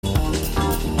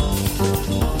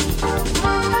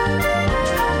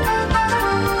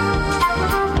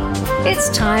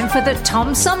It's time for the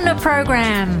Tom Sumner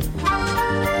Program.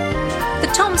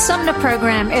 The Tom Sumner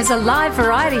Program is a live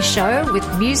variety show with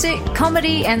music,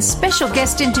 comedy, and special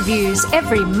guest interviews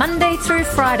every Monday through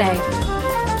Friday.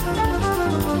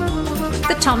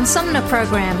 The Tom Sumner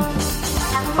Program.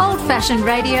 Old-fashioned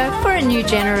radio for a new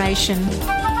generation.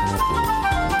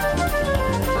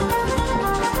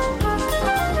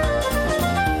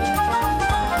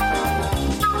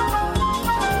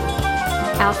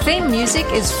 Our theme music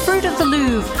is Fruit of the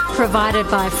Louvre, provided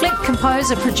by Flint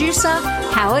composer-producer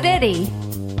Howard Eddy.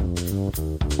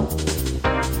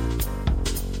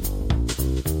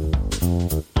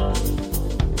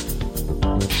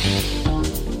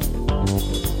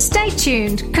 Stay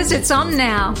tuned, because it's on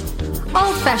now.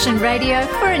 Old-fashioned radio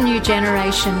for a new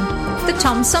generation. The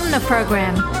Tom Sumner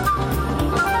Program.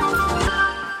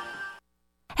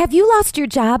 Have you lost your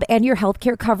job and your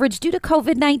healthcare coverage due to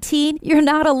COVID-19? You're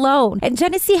not alone, and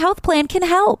Genesee Health Plan can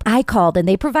help. I called and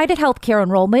they provided healthcare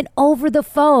enrollment over the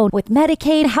phone with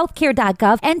Medicaid,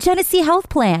 healthcare.gov, and Genesee Health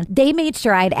Plan. They made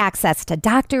sure I had access to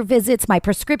doctor visits, my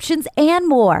prescriptions, and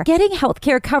more. Getting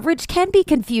healthcare coverage can be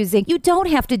confusing. You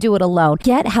don't have to do it alone.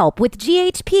 Get help with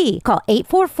GHP. Call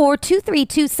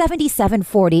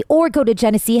 844-232-7740 or go to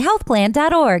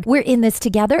GeneseeHealthPlan.org. We're in this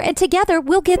together, and together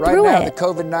we'll get through Right now, it. the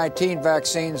COVID-19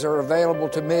 vaccines are available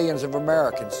to millions of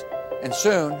Americans, and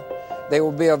soon they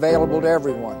will be available to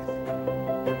everyone.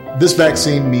 This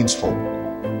vaccine means hope.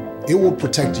 It will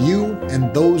protect you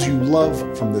and those you love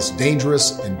from this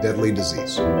dangerous and deadly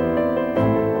disease. I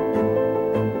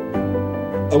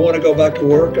want to go back to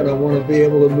work, and I want to be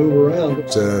able to move around.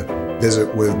 To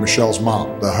visit with Michelle's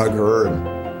mom, to hug her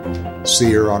and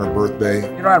see her on her birthday.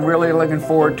 You know what I'm really looking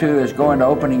forward to is going to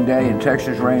opening day in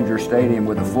Texas Ranger Stadium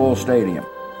with a full stadium.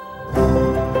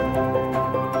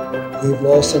 We've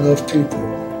lost enough people,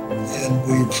 and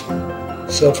we've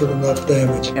suffered enough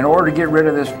damage. In order to get rid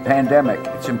of this pandemic,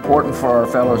 it's important for our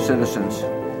fellow citizens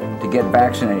to get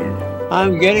vaccinated.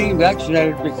 I'm getting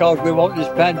vaccinated because we want this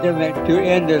pandemic to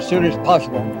end as soon as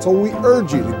possible. So we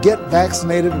urge you to get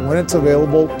vaccinated when it's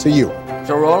available to you.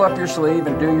 So roll up your sleeve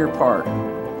and do your part.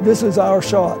 This is our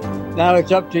shot. Now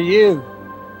it's up to you.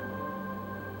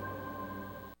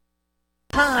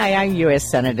 Hi, I'm U.S.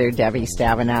 Senator Debbie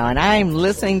Stabenow, and I'm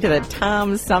listening to the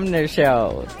Tom Sumner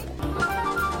Show.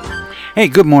 Hey,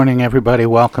 good morning, everybody.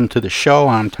 Welcome to the show.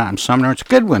 I'm Tom Sumner. It's a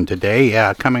good one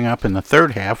today, coming up in the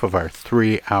third half of our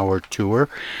 3-hour tour.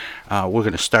 We're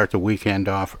going to start the weekend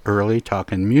off early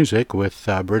talking music with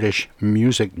British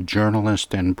music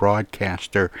journalist and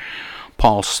broadcaster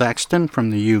Paul Sexton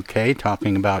from the UK,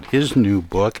 talking about his new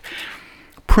book,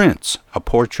 Prince, a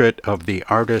portrait of the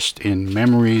artist in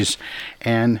memories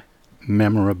and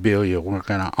memorabilia. We're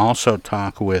going to also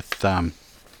talk with, in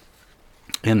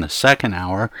the second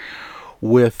hour,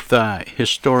 with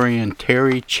historian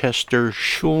Terry Chester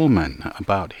Schulman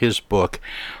about his book,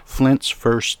 Film's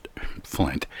First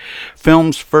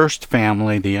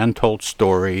Family, The Untold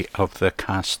Story of the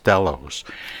Costellos.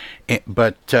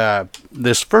 But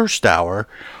this first hour,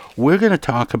 we're going to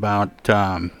talk about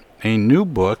a new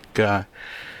book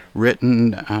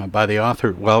written by the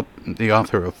author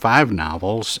of 5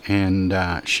 novels, and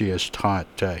she has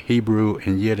taught Hebrew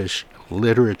and Yiddish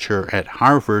literature at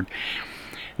Harvard.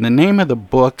 And the name of the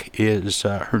book is,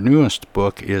 her newest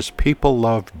book is People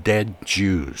Love Dead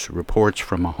Jews, Reports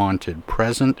from a Haunted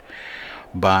Present,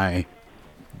 by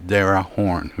Dara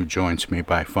Horn, who joins me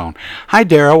by phone. Hi,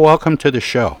 Dara. Welcome to the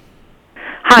show.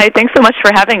 Hi. Thanks so much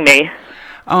for having me.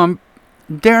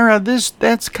 Dara,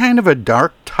 that's kind of a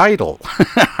dark title.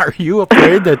 Are you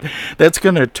afraid that that's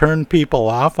going to turn people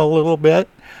off a little bit?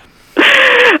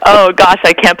 Oh, gosh,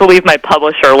 I can't believe my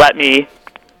publisher let me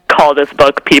call this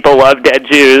book People Love Dead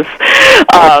Jews.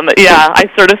 Yeah, I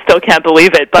sort of still can't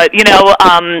believe it. But,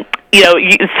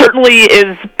 it certainly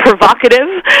is provocative,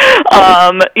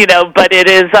 but it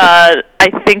is, I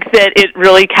think that it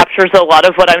really captures a lot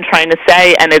of what I'm trying to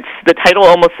say, and the title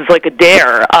almost is like a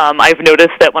dare. I've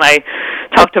noticed that when I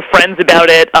talk to friends about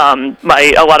it,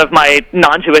 a lot of my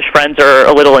non-Jewish friends are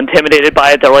a little intimidated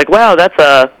by it. They're like, wow, that's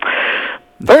a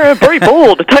very, very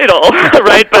bold title,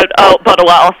 right? But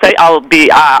I'll be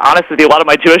honest with you, a lot of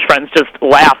my Jewish friends just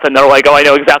laugh, and they're like, oh, I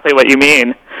know exactly what you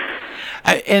mean.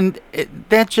 And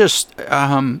that just,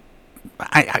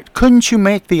 couldn't you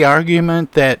make the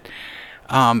argument that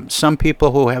some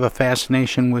people who have a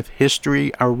fascination with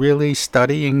history are really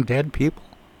studying dead people?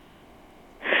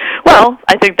 Well,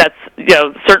 I think that's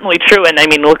certainly true. And I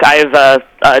mean, look, I have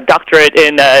a doctorate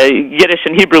in Yiddish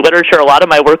and Hebrew literature. A lot of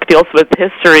my work deals with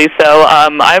history, so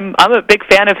I'm a big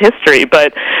fan of history.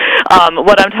 But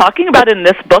what I'm talking about in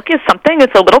this book is something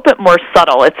that's a little bit more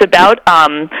subtle. It's about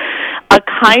a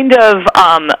kind of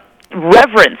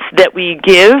reverence that we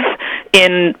give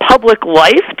in public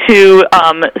life to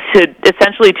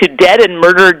essentially to dead and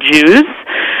murdered Jews,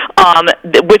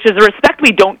 which is a respect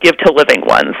we don't give to living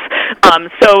ones.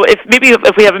 So if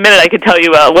we have a minute, I could tell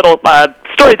you a little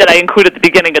story that I include at the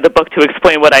beginning of the book to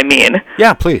explain what I mean.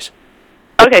 Yeah, please.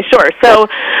 Okay, sure. So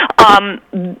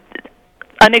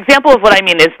an example of what I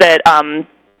mean is that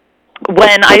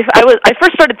when I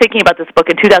first started thinking about this book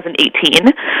in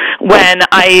 2018,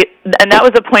 and that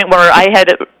was a point where I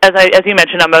had, as you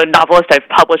mentioned, I'm a novelist. I've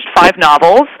published 5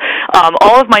 novels.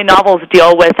 All of my novels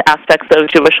deal with aspects of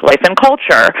Jewish life and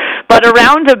culture. But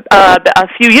around a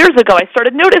few years ago, I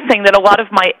started noticing that a lot of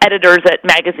my editors at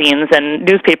magazines and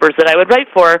newspapers that I would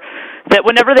write for, that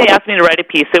whenever they asked me to write a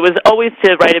piece, it was always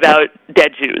to write about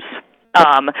dead Jews.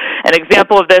 An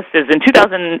example of this is in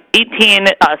 2018,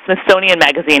 Smithsonian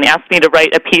Magazine asked me to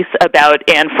write a piece about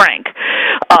Anne Frank.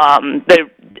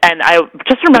 And I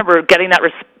just remember getting that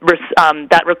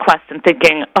request and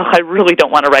thinking, oh, I really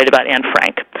don't want to write about Anne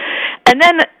Frank. And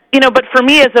then, but for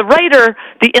me as a writer,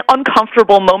 the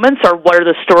uncomfortable moments are where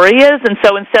the story is. And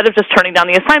so instead of just turning down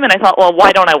the assignment, I thought, well,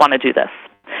 why don't I want to do this?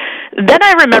 Then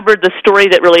I remembered the story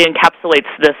that really encapsulates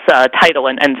this title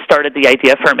and started the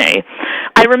idea for me.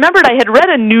 I remembered I had read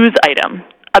a news item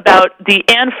about the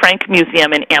Anne Frank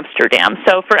Museum in Amsterdam.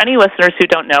 So for any listeners who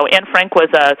don't know, Anne Frank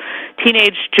was a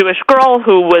teenage Jewish girl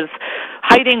who was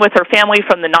hiding with her family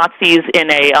from the Nazis in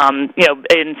a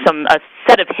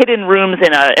set of hidden rooms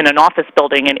in an office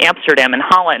building in Amsterdam in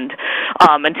Holland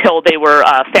until they were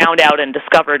found out and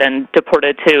discovered and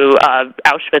deported to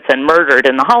Auschwitz and murdered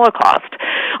in the Holocaust.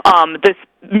 This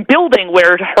building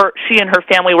where she and her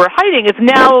family were hiding is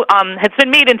now has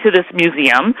been made into this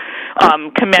museum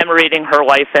commemorating her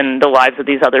life and the lives of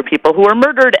these other people who were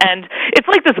murdered. And it's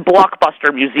like this blockbuster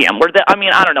museum where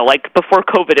I don't know, like before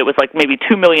COVID, it was like maybe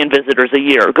 2 million visitors a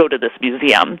year go to this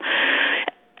museum.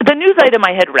 The news item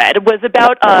I had read was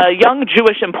about a young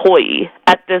Jewish employee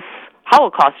at this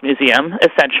Holocaust museum,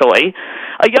 essentially,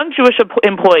 a young Jewish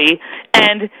employee,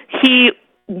 and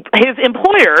his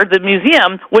employer, the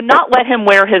museum, would not let him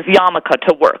wear his yarmulke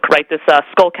to work, right, this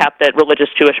skull cap that religious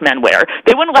Jewish men wear.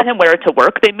 They wouldn't let him wear it to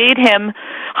work. They made him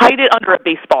hide it under a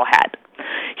baseball hat.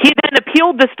 He then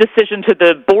appealed this decision to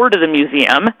the board of the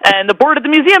museum, and the board of the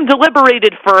museum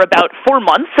deliberated for about 4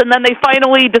 months, and then they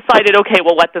finally decided, okay,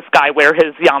 we'll let this guy wear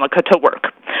his yarmulke to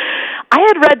work. I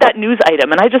had read that news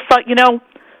item, and I just thought,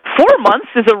 4 months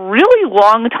is a really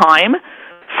long time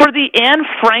for the Anne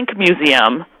Frank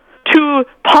Museum to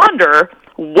ponder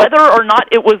whether or not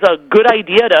it was a good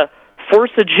idea to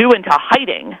force a Jew into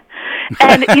hiding.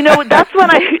 And, that's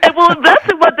what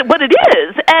it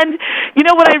is. And,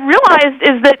 what I realized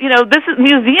is that, this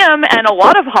museum and a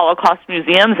lot of Holocaust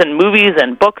museums and movies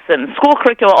and books and school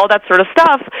curricula, all that sort of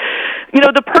stuff,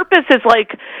 the purpose is like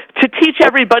to teach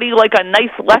everybody like a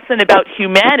nice lesson about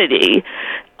humanity.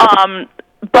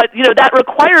 But, that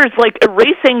requires, like,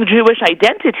 erasing Jewish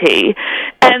identity.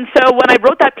 And so when I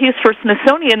wrote that piece for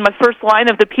Smithsonian, my first line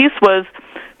of the piece was,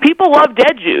 people love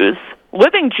dead Jews.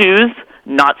 Living Jews,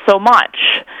 not so much.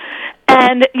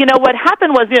 And, what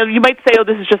happened was, you might say, oh,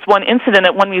 this is just one incident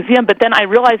at one museum, but then I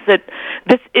realized that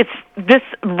this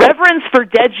reverence for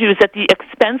dead Jews at the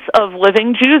expense of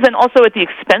living Jews and also at the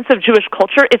expense of Jewish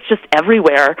culture, it's just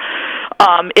everywhere.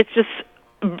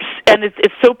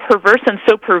 It's so perverse and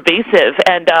so pervasive,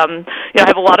 and I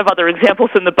have a lot of other examples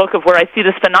in the book of where I see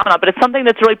this phenomenon, but it's something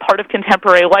that's really part of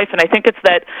contemporary life, and I think it's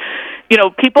that,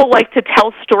 people like to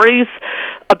tell stories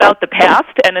about the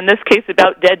past, and in this case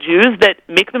about dead Jews, that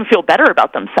make them feel better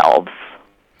about themselves.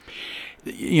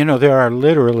 There are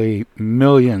literally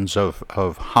millions of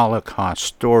Holocaust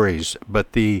stories, but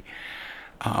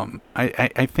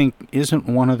I think isn't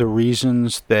one of the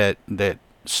reasons that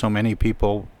so many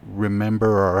people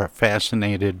remember or are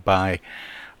fascinated by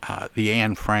the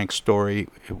Anne Frank story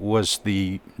was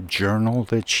the journal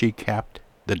that she kept,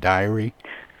 the diary?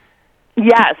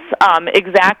 Yes,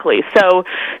 exactly. So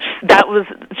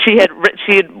she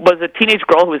was a teenage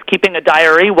girl who was keeping a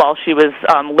diary while she was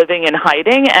living in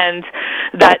hiding, and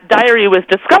that diary was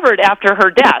discovered after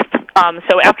her death.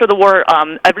 So after the war,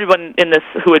 everyone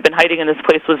who had been hiding in this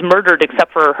place was murdered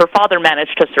except for her father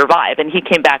managed to survive, and he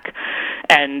came back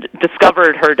and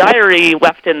discovered her diary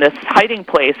left in this hiding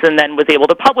place and then was able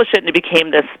to publish it, and it became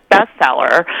this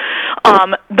bestseller.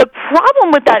 The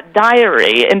problem with that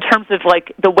diary in terms of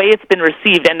like the way it's been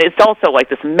received, and it's also like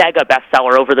this mega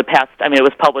bestseller over the past, it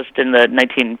was published in the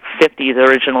 1950s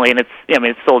originally, and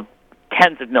it's sold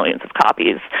tens of millions of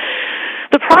copies.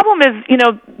 The problem is,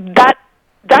 that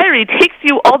diary takes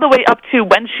you all the way up to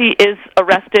when she is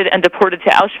arrested and deported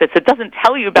to Auschwitz. It doesn't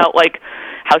tell you about like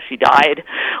how she died,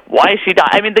 why she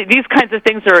died. I mean, these kinds of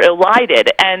things are elided,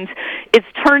 and it's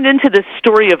turned into this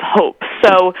story of hope.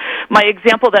 So my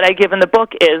example that I give in the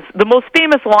book is the most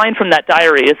famous line from that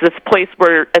diary is this place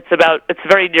where it's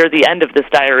very near the end of this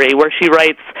diary, where she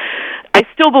writes, "I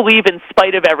still believe in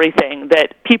spite of everything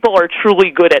that people are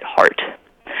truly good at heart."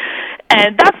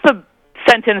 And that's the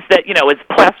sentence that, is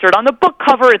plastered on the book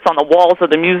cover. It's on the walls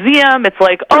of the museum. It's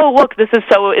like, oh, look, this is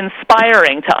so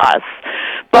inspiring to us.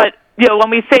 But, when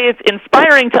we say it's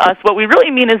inspiring to us, what we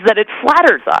really mean is that it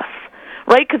flatters us,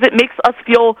 right? Because it makes us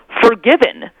feel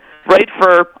forgiven, right,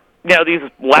 for, these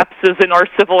lapses in our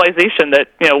civilization that,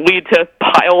 lead to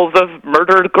piles of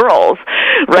murdered girls,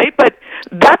 right? But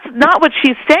that's not what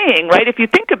she's saying, right? If you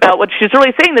think about what she's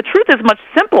really saying, the truth is much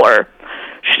simpler.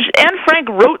 Anne Frank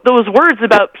wrote those words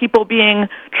about people being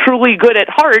truly good at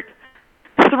heart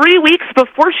 3 weeks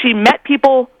before she met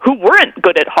people who weren't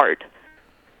good at heart.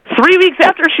 3 weeks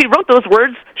after she wrote those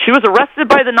words, she was arrested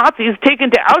by the Nazis, taken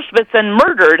to Auschwitz, and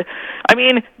murdered. I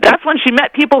mean, that's when she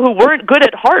met people who weren't good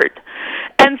at heart.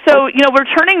 And so, we're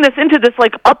turning this into this,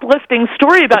 uplifting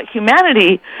story about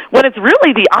humanity when it's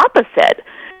really the opposite.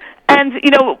 And,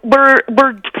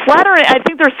 we're flattering. I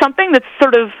think there's something that's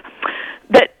sort of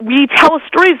that we tell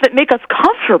stories that make us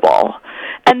comfortable,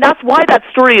 and that's why that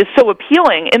story is so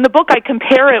appealing. In the book, I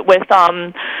compare it with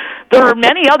there are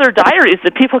many other diaries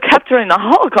that people kept during the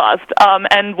Holocaust,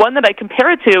 and one that I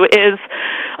compare it to is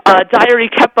a diary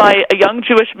kept by a young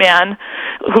Jewish man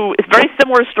who is a very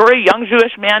similar story, young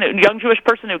Jewish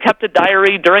person who kept a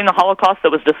diary during the Holocaust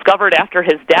that was discovered after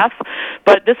his death.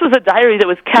 But this was a diary that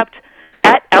was kept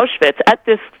at Auschwitz, at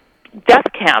this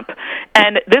death camp,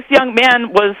 and this young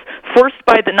man was forced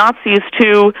by the Nazis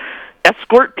to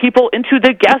escort people into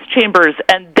the gas chambers,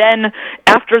 and then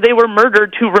after they were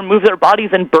murdered, to remove their bodies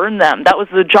and burn them. That was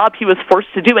the job he was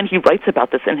forced to do, and he writes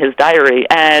about this in his diary.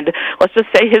 And let's just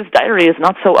say his diary is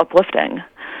not so uplifting.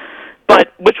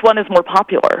 But which one is more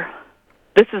popular?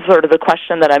 This is sort of the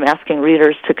question that I'm asking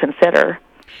readers to consider.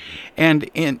 And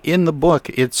in the book,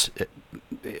 it's...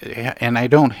 and I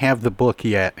don't have the book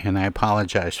yet, and I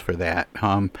apologize for that.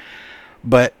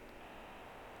 But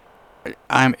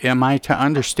am I to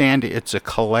understand it's a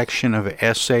collection of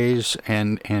essays,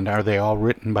 and are they all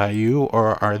written by you,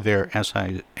 or are there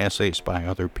essays by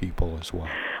other people as well?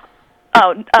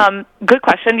 Oh, good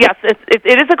question. Yes, it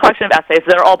is a collection of essays.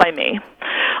 They're all by me.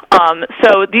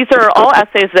 So these are all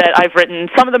essays that I've written.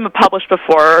 Some of them have published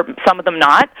before, some of them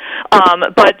not.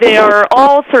 But they are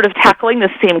all sort of tackling the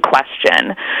same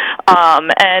question.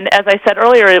 And as I said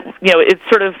earlier, it's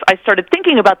sort of, I started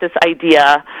thinking about this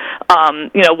idea,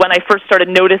 when I first started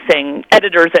noticing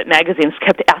editors at magazines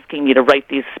kept asking me to write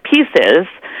these pieces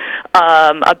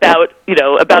about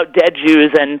dead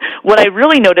Jews. And what I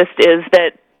really noticed is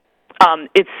that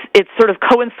it's sort of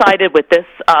coincided with this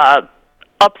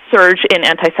upsurge in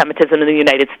anti-Semitism in the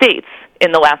United States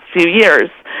in the last few years.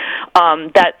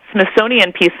 That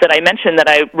Smithsonian piece that I mentioned that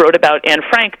I wrote about Anne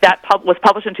Frank, that was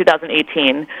published in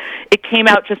 2018. It came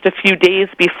out just a few days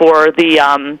before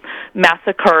the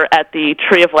massacre at the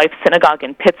Tree of Life Synagogue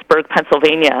in Pittsburgh,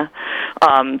 Pennsylvania,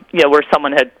 where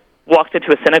someone had walked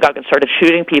into a synagogue and started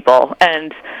shooting people.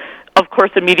 And, of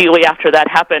course, immediately after that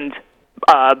happened,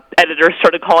 editors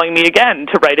started calling me again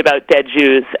to write about dead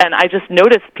Jews, and I just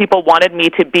noticed people wanted me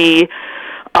to be,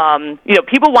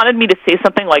 people wanted me to say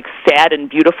something like sad and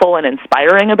beautiful and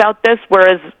inspiring about this,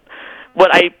 whereas what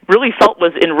I really felt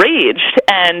was enraged,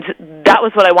 and that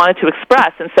was what I wanted to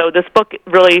express. And so this book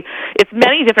really, it's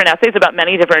many different essays about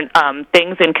many different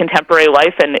things in contemporary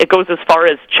life, and it goes as far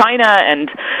as China and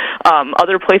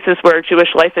other places where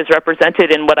Jewish life is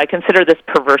represented in what I consider this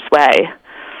perverse way.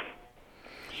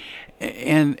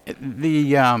 And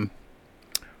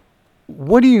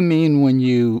what do you mean when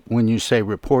you say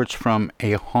reports from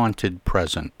a haunted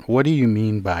present? What do you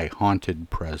mean by haunted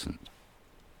present?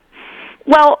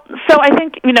 Well, so I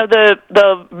think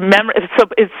the memory. So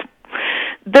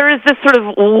there is this sort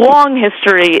of long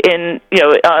history in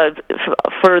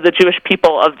for the Jewish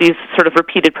people of these sort of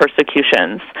repeated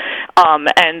persecutions,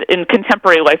 and in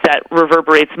contemporary life that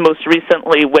reverberates most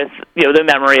recently with the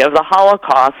memory of the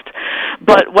Holocaust.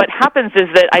 But what happens is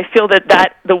that I feel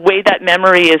that the way that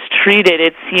memory is treated,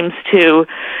 it seems to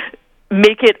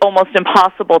make it almost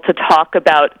impossible to talk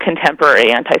about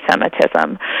contemporary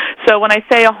anti-Semitism. So when I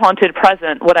say a haunted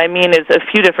present, what I mean is a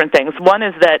few different things. One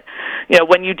is that,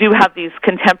 when you do have these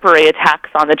contemporary attacks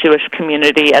on the Jewish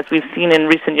community, as we've seen in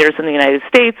recent years in the United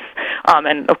States,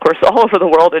 and of course all over the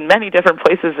world in many different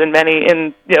places, in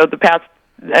the past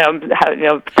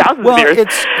thousands of years.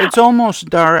 It's almost,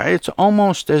 Dara, it's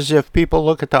almost as if people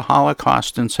look at the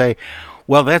Holocaust and say,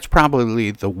 Well, that's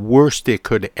probably the worst it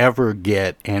could ever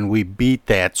get, and we beat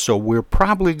that, so we're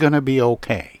probably going to be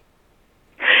okay.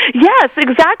 Yes,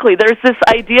 exactly. There's this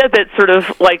idea that sort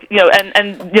of like,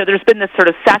 and there's been this sort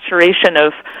of saturation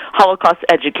of Holocaust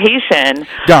education.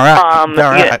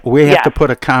 Dara, we have to put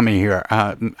a comma here.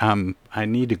 I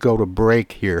need to go to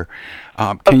break here.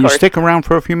 Can you stick around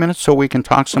for a few minutes so we can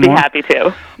talk some more? Be happy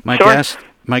to.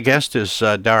 My guest is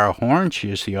Dara Horn.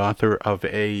 She is the author of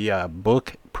a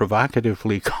book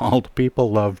provocatively called People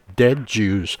Love Dead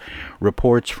Jews,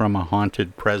 Reports from a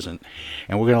Haunted Present.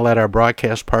 And we're going to let our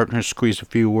broadcast partners squeeze a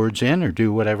few words in or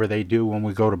do whatever they do when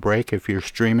we go to break. If you're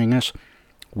streaming us,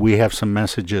 we have some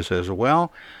messages as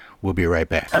well. We'll be right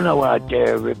back. Hello out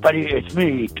there, everybody. It's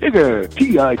me, Tigger.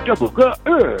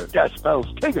 T-I-double-G-R. That spells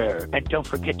Tigger. And don't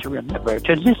forget to remember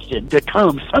to listen to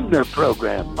Tom Sumner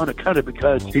program on account of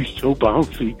because he's so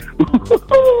bouncy.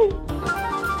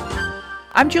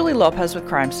 I'm Julie Lopez with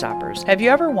Crime Stoppers. Have you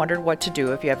ever wondered what to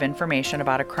do if you have information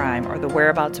about a crime or the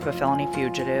whereabouts of a felony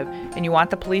fugitive and you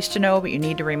want the police to know but you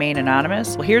need to remain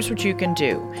anonymous? Well, here's what you can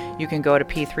do. You can go to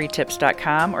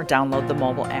p3tips.com or download the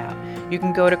mobile app. You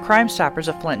can go to Crime Stoppers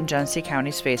of Flint and Genesee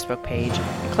County's Facebook page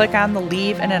and click on the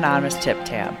Leave an Anonymous Tip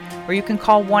tab, or you can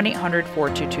call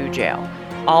 1-800-422-JAIL.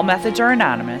 All methods are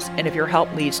anonymous, and if your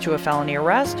help leads to a felony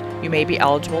arrest, you may be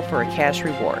eligible for a cash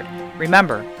reward.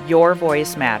 Remember, your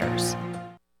voice matters.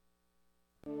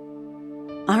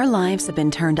 Our lives have been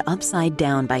turned upside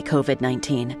down by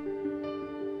COVID-19.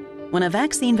 When a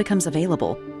vaccine becomes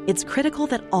available, it's critical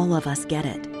that all of us get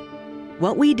it.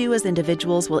 What we do as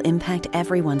individuals will impact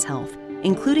everyone's health,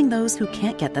 including those who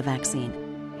can't get the vaccine.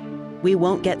 We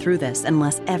won't get through this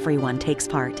unless everyone takes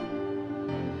part.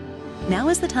 Now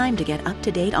is the time to get up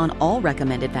to date on all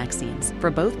recommended vaccines for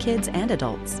both kids and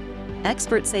adults.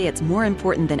 Experts say it's more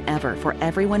important than ever for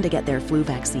everyone to get their flu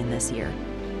vaccine this year.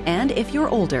 And if you're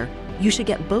older, you should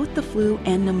get both the flu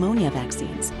and pneumonia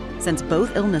vaccines, since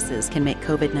both illnesses can make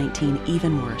COVID-19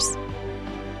 even worse.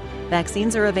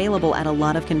 Vaccines are available at a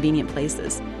lot of convenient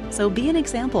places, so be an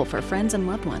example for friends and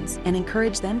loved ones and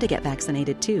encourage them to get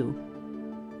vaccinated too.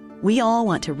 We all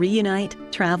want to reunite,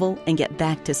 travel, and get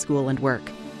back to school and work,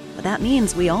 but that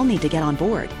means we all need to get on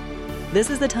board. This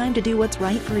is the time to do what's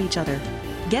right for each other.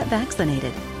 Get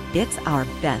vaccinated. It's our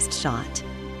best shot.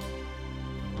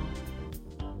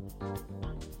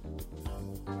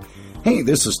 Hey,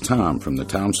 this is Tom from the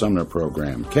Tom Sumner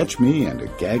Program. Catch me and a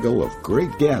gaggle of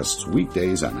great guests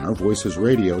weekdays on Our Voices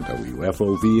Radio,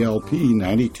 WFOVLP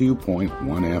 92.1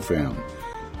 FM.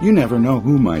 You never know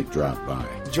who might drop by.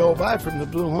 Joe By from the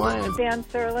Blue Hawaiian. Dan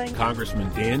Sterling.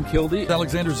 Congressman Dan Kildee.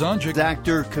 Alexander Zonjic.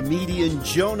 Actor, comedian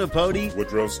Joe Napodi.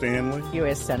 Woodrow Stanley.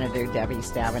 U.S. Senator Debbie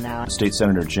Stabenow. State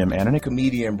Senator Jim Ananich.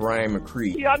 Comedian Brian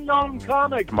McCree. The unknown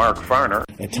comic. Mark Farner.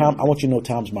 And Tom, I want you to know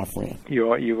Tom's my friend.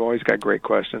 You've always got great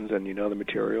questions, and you know the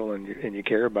material, and you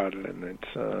care about it, and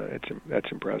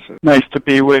that's impressive. Nice to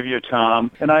be with you,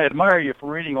 Tom. And I admire you for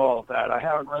reading all of that. I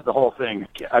haven't read the whole thing.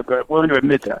 I'm willing to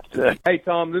admit that. Hey,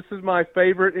 Tom, this is my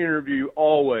favorite interview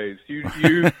always.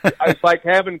 It's like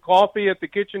having coffee at the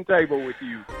kitchen table with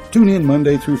you. Tune in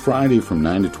Monday through Friday from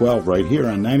 9 to 12 right here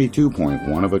on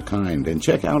 92.1 of a kind, and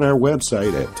check out our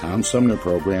website at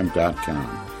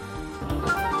TomSumnerProgram.com.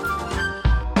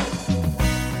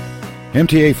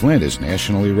 MTA Flint is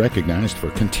nationally recognized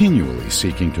for continually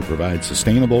seeking to provide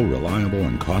sustainable, reliable,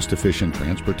 and cost-efficient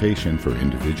transportation for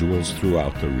individuals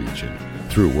throughout the region.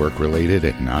 Through work-related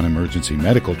and non-emergency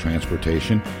medical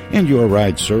transportation and Your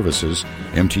Ride services,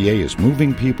 MTA is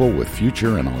moving people with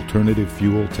future and alternative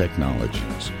fuel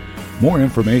technologies. More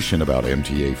information about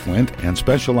MTA Flint and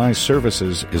specialized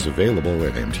services is available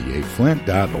at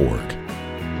mtaflint.org.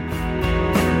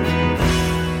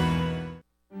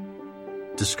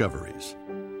 Discoveries.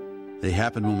 They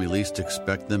happen when we least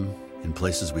expect them, in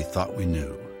places we thought we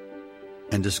knew.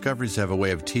 And discoveries have a way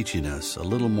of teaching us a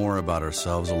little more about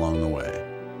ourselves along the way.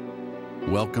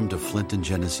 Welcome to Flint and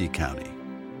Genesee County,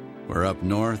 where up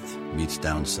north meets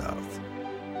down south.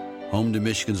 Home to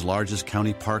Michigan's largest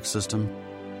county park system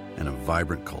and a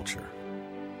vibrant culture.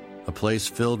 A place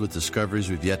filled with discoveries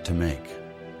we've yet to make,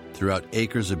 throughout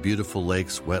acres of beautiful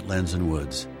lakes, wetlands, and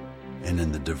woods, and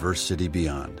in the diverse city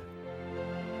beyond.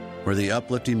 Where the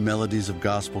uplifting melodies of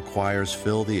gospel choirs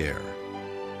fill the air,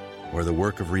 where the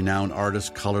work of renowned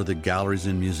artists color the galleries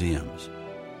and museums,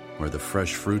 where the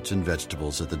fresh fruits and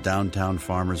vegetables at the downtown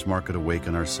farmers market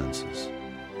awaken our senses,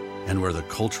 and where the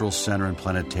cultural center and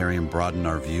planetarium broaden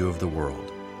our view of the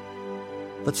world.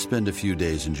 Let's spend a few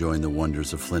days enjoying the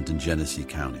wonders of Flint and Genesee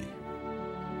County,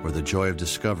 where the joy of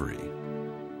discovery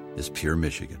is pure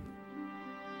Michigan.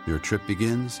 Your trip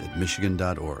begins at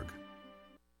Michigan.org.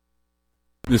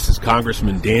 This is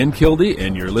Congressman Dan Kildee,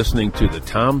 and you're listening to the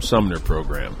Tom Sumner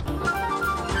Program.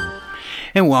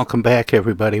 And welcome back,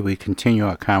 everybody. We continue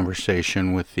our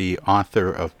conversation with the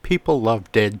author of People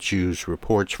Love Dead Jews,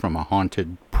 Reports from a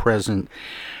Haunted Present,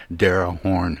 Dara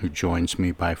Horn, who joins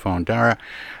me by phone. Dara,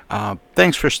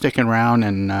 thanks for sticking around,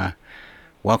 and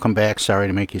welcome back. Sorry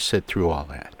to make you sit through all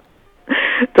that.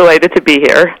 Delighted to be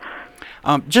here.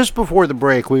 Just before the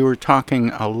break, we were talking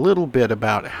a little bit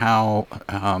about how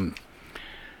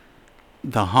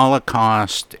the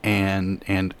Holocaust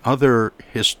and other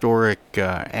historic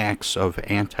acts of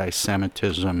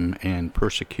anti-Semitism and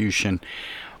persecution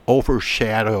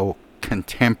overshadow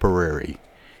contemporary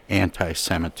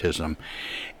anti-Semitism.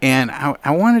 And I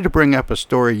wanted to bring up a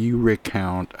story you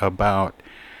recount about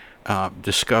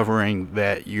discovering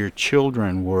that your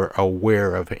children were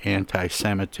aware of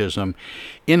anti-Semitism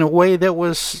in a way that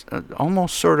was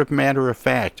almost sort of matter of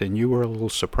fact, and you were a little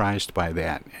surprised by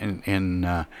that.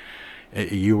 And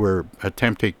you were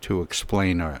attempting to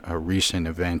explain a recent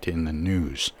event in the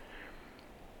news.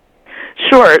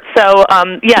 Sure. So,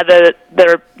 after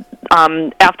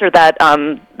that,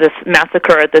 this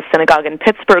massacre at this synagogue in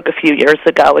Pittsburgh a few years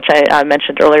ago, which I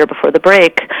mentioned earlier before the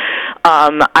break,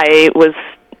 I was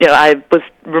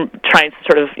trying to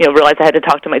sort of, realize I had to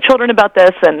talk to my children about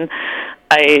this, and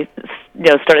I,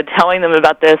 started telling them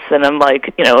about this, and I'm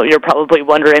like, you're probably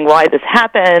wondering why this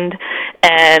happened,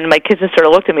 and my kids just sort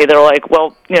of looked at me. They're like,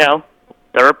 well,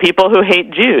 there are people who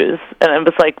hate Jews, and I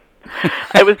was like,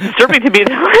 it was disturbing to me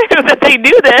that they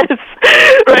knew this,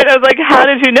 right? I was like, how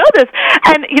did you know this?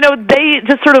 And, they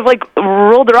just sort of like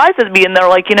rolled their eyes at me, and they're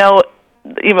like,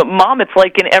 Mom, it's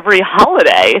like in every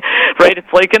holiday, right?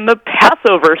 It's like in the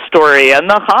Passover story and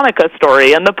the Hanukkah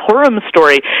story and the Purim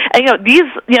story. And,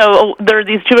 there are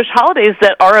these Jewish holidays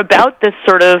that are about this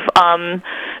sort of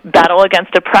battle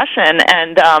against oppression.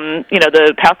 And,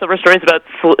 the Passover story is about,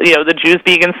 the Jews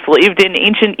being enslaved in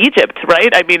ancient Egypt,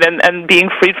 right? I mean, and being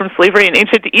freed from slavery in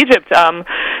ancient Egypt.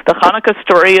 The Hanukkah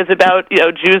story is about,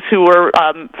 Jews who were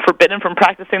forbidden from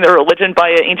practicing their religion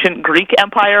by an ancient Greek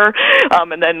empire,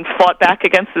 and then fought back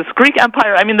against this Greek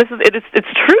empire. I mean, it's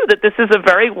true that this is a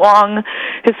very long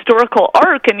historical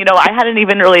arc, and I hadn't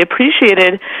even really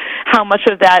appreciated how much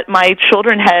of that my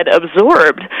children had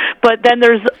absorbed. But then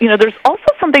there's also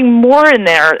something more in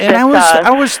there. And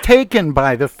I was taken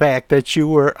by the fact that you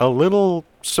were a little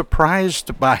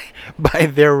surprised by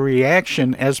their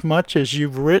reaction as much as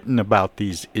you've written about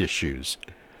these issues.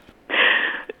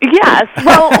 Yes.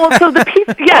 Well, so the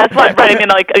piece, yes, right. I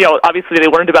mean, obviously they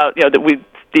learned about,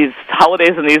 these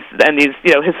holidays and these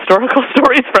historical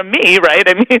stories from me, right?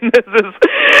 I mean, this is,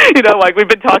 we've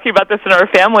been talking about this in our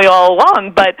family all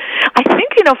along, but I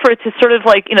think, for it to sort of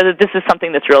that this is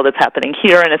something that's real, that's happening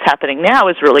here and it's happening now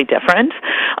is really different.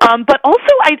 But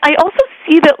also, I also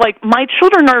see that, my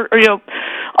children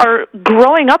are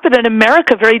growing up in an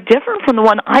America very different from the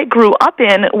one I grew up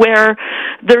in, where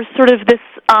there's sort of this,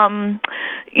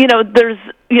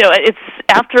 it's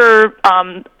after,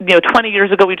 20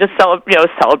 years ago, we just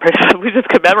celebrated, we just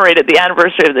commemorated the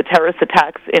anniversary of the terrorist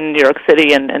attacks in New York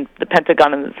City and the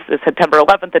Pentagon and the September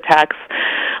 11th attacks.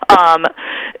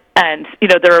 And,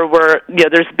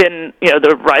 there's been,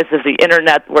 the rise of the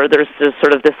internet, where there's just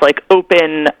sort of this,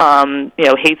 open,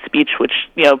 hate speech, which,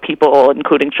 people,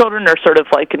 including children, are sort of,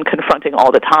 confronting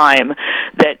all the time,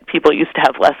 that people used to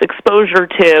have less exposure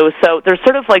to. So there's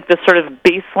sort of, this sort of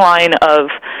baseline of,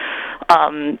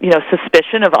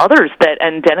 suspicion of others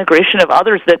and denigration of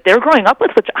others that they're growing up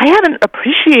with, which I hadn't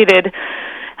appreciated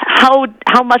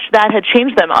how much that had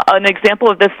changed them. An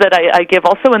example of this that I give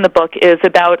also in the book is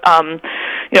about,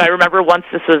 I remember once,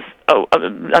 this was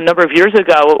a number of years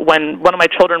ago, when one of my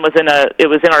children was in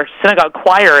our synagogue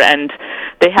choir, and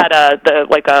they had there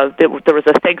was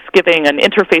a an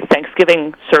interfaith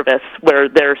Thanksgiving service where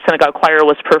their synagogue choir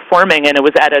was performing, and it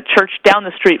was at a church down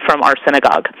the street from our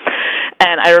synagogue.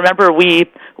 And I remember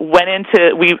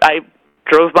I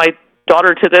drove my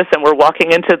daughter to this, and we're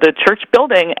walking into the church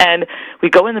building, and we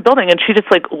go in the building, and she just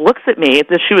looks at me.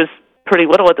 She was pretty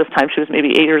little at this time. She was maybe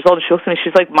 8 years old. And she looks at me.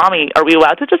 She's like, "Mommy, are we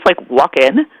allowed to just walk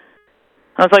in?"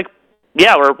 I was like,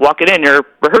 "Yeah, we're walking in. Your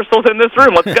rehearsal's in this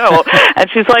room. Let's go." And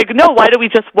she's like, "No, why do we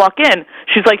just walk in?"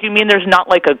 She's like, "You mean there's not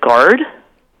a guard?"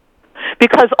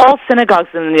 Because all synagogues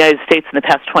in the United States in the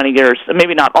past 20 years,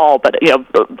 maybe not all, but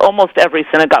almost every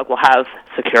synagogue will have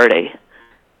security.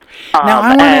 Now, I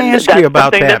want to ask you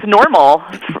about that. That's normal.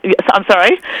 I'm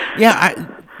sorry? Yeah,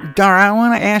 Dara, I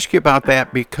want to ask you about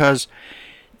that because,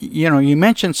 you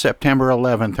mentioned September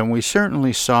 11th, and we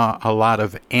certainly saw a lot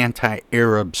of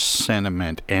anti-Arab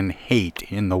sentiment and hate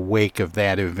in the wake of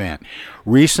that event.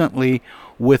 Recently,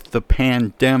 with the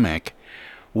pandemic,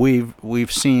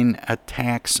 we've seen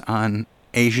attacks on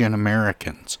Asian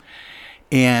Americans,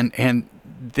 and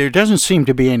there doesn't seem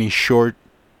to be any shortage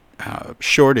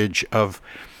of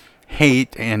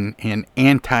hate and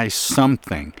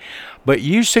anti-something. But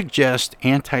you suggest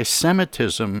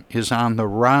anti-Semitism is on the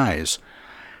rise.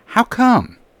 How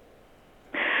come?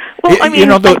 Well, I mean,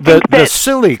 the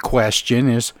silly question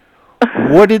is,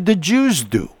 what did the Jews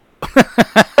do?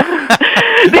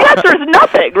 The answer is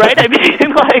nothing, right? I mean,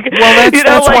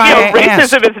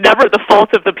 racism is never the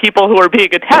fault of the people who are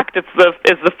being attacked. It's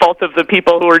the fault of the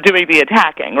people who are doing the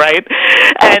attacking, right?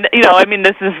 And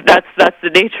that's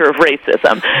the nature of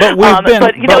racism.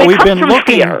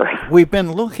 We've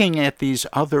been looking at these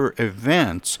other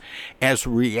events as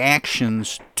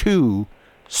reactions to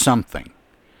something.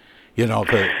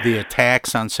 The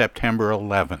attacks on September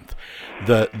 11th,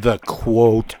 the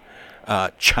quote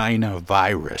China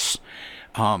virus.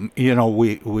 You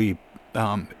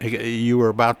were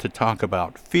about to talk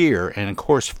about fear, and of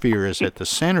course fear is at the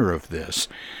center of this.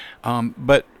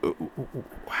 But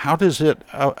how does it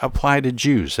apply to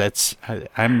Jews?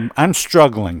 I'm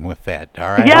struggling with that.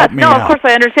 All right, yes, of course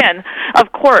I understand.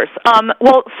 Of course.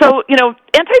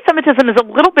 Anti-Semitism is a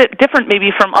little bit different,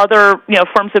 maybe, from other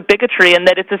forms of bigotry, in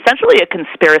that it's essentially a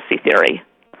conspiracy theory.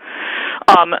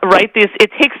 Right?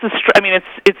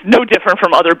 It's no different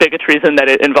from other bigotries in that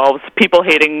it involves people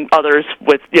hating others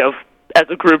with as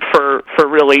a group for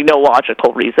really no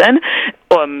logical reason,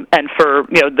 and for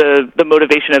the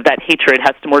motivation of that hatred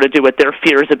has more to do with their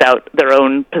fears about their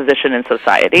own position in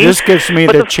society. This gives me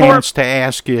the chance to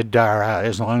ask you, Dara,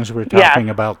 as long as we're talking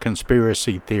about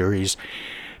conspiracy theories,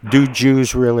 do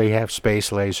Jews really have space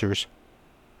lasers?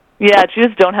 Yeah,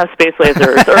 Jews don't have space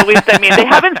lasers, or at least, they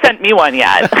haven't sent me one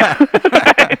yet.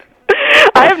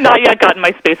 I have not yet gotten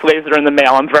my space laser in the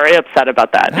mail. I'm very upset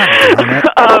about that.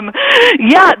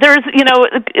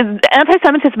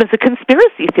 Anti-Semitism is a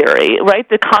conspiracy theory, right?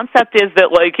 The concept is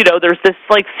that, there's this,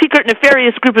 secret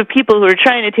nefarious group of people who are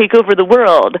trying to take over the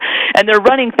world, and they're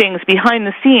running things behind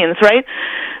the scenes, right?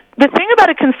 The thing about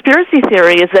a conspiracy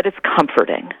theory is that it's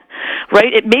comforting,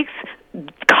 right? It makes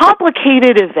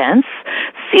complicated events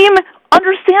seem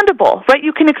understandable, right?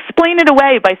 You can explain it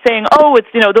away by saying, oh, it's,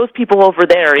 those people over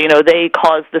there, they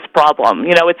caused this problem.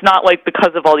 It's not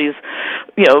because of all these,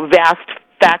 vast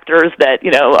factors that,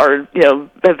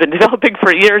 have been developing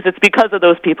for years. It's because of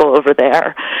those people over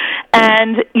there.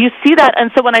 And you see that,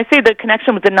 and so when I say the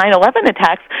connection with the 9/11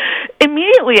 attacks,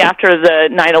 immediately after the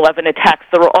 9/11 attacks,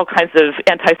 there were all kinds of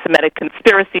anti-Semitic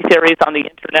conspiracy theories on the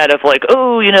internet of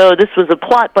this was a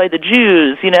plot by the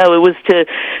Jews, it was to,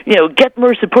 get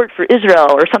more support for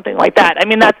Israel or something like that.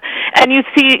 And you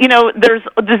see,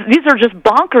 these are just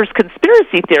bonkers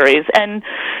conspiracy theories, and,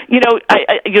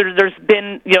 there's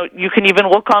been, you can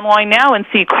even look online now and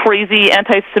see crazy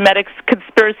anti-Semitic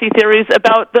conspiracy theories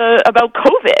about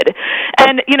COVID.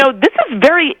 And this is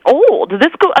very old.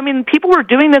 People were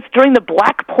doing this during the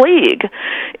Black Plague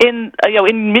in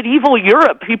medieval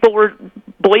Europe. People were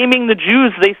blaming the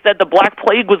Jews. They said the Black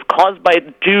Plague was caused by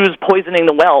Jews poisoning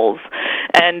the wells.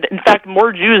 And in fact,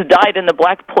 more Jews died in the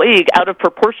Black Plague out of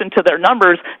proportion to their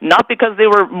numbers, not because they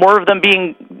were more of them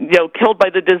being killed by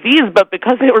the disease, but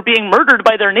because they were being murdered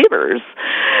by their neighbors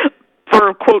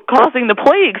for, quote, causing the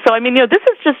plague. So, this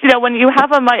is just, when you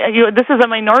have this is a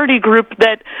minority group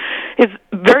that is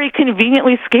very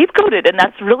conveniently scapegoated, and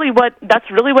that's really what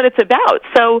it's about.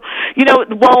 So,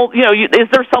 is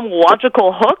there some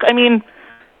logical hook?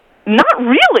 Not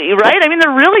really, right?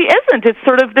 There really isn't. It's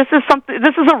sort of, this is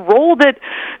a role that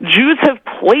Jews have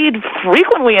played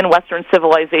frequently in Western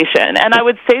civilization. And I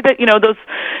would say that,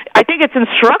 I think it's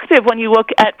instructive when you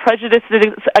look at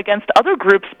prejudices against other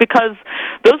groups, because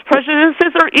those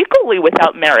prejudices are equally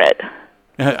without merit.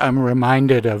 I'm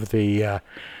reminded of the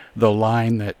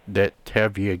line that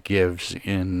Tevye gives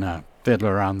in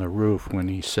Fiddler on the Roof when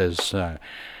he says,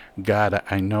 God,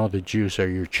 I know the Jews are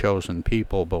your chosen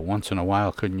people, but once in a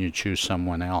while, couldn't you choose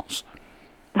someone else?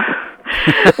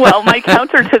 Well, my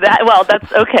counter to that,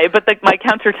 that's okay, but my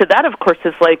counter to that, of course,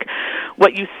 is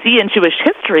what you see in Jewish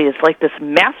history is this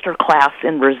master class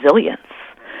in resilience.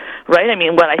 Right?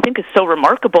 What I think is so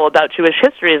remarkable about Jewish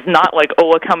history is not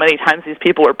look how many times these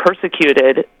people were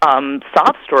persecuted,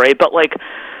 sob story, but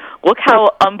look how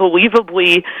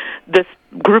unbelievably this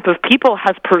group of people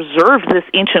has preserved this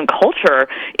ancient culture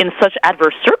in such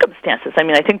adverse circumstances.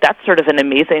 I think that's sort of an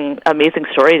amazing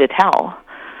story to tell.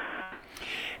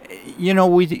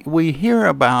 We hear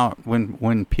about,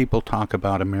 when people talk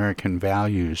about American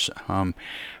values,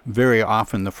 very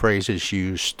often the phrase is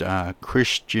used,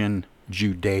 Christian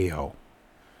Judeo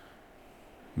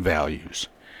values.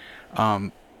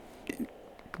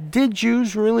 did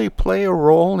Jews really play a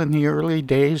role in the early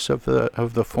days of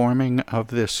the forming of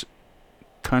this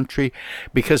country?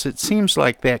 Because it seems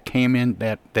like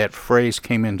that phrase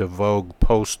came into vogue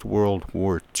post World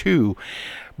War II,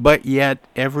 but yet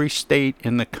every state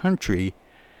in the country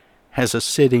has a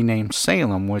city named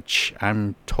Salem, which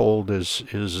I'm told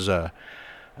is a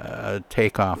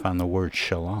takeoff on the word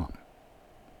shalom.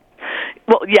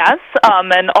 Well, yes,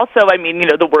 and also, I mean,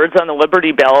 the words on the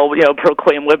Liberty Bell,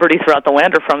 proclaim liberty throughout the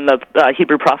land, are from the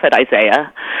Hebrew prophet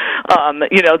Isaiah.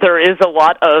 There is a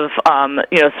lot of,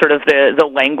 sort of the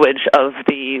language of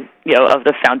of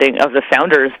the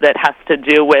founders that has to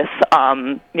do with,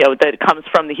 that comes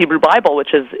from the Hebrew Bible,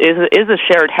 which is a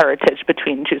shared heritage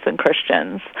between Jews and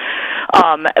Christians.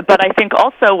 But I think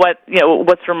also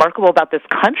what's remarkable about this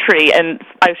country, and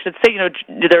I should say,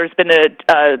 there's been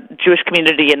a Jewish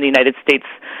community in the United States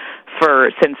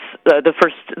since the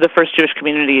first Jewish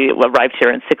community arrived here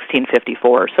in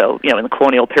 1654. So in the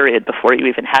colonial period, before you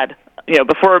even had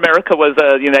before America was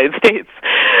the United States,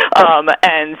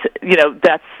 and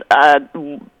that's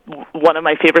one of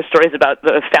my favorite stories about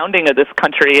the founding of this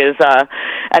country is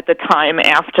at the time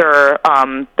after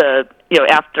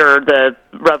after the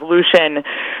Revolution.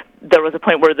 There was a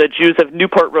point where the Jews of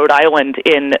Newport, Rhode Island,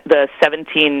 in the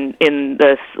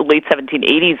late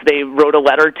 1780s, they wrote a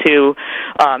letter to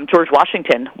George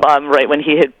Washington, right when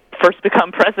he had first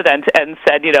become president, and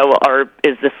said,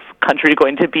 is this country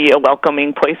going to be a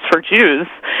welcoming place for Jews?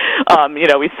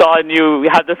 We saw we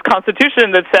had this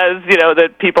constitution that says,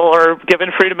 that people are given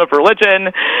freedom of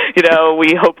religion.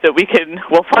 We hope that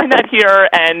we'll find that here.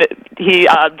 And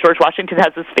George Washington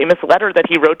has this famous letter that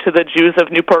he wrote to the Jews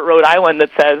of Newport, Rhode Island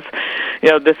that says,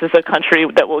 this is a country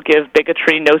that will give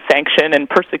bigotry no sanction and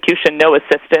persecution no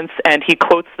assistance. And he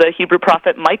quotes the Hebrew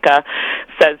prophet Micah,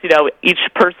 says,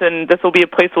 this will be a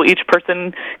place where each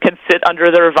person can sit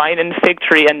under their vine and fig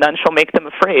tree and none shall make them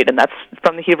afraid. And that's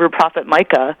from the Hebrew prophet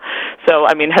Micah. So,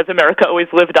 has America always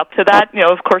lived up to that?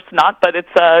 Of course not, but it's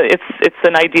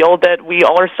an ideal that we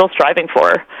all are still striving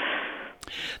for.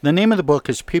 The name of the book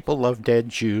is People Love Dead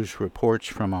Jews, Reports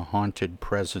from a Haunted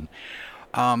Present.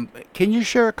 Can you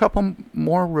share a couple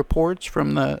more reports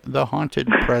from the haunted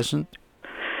present?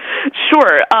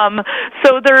 Sure.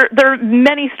 So there are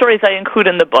many stories I include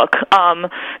in the book.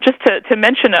 Just to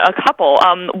mention a couple.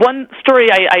 One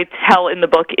story I tell in the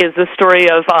book is the story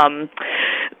of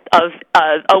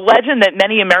a legend that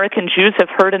many American Jews have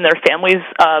heard in their families,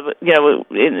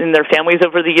 in their families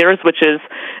over the years, which is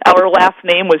our last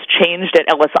name was changed at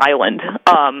Ellis Island.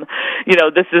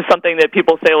 This is something that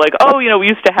people say, like, we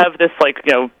used to have this,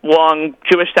 long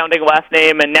Jewish-sounding last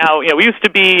name, and now, we used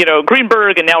to be,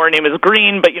 Greenberg, and now our name is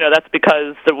Green, but, that's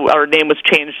because our name was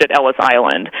changed at Ellis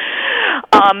Island.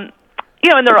 And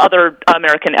there are other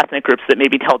American ethnic groups that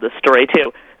maybe tell this story,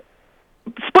 too.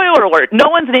 Spoiler alert, no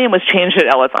one's name was changed at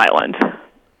Ellis Island.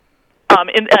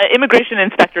 Immigration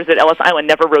inspectors at Ellis Island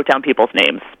never wrote down people's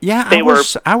names. Yeah,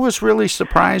 I was really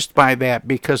surprised by that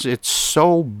because it's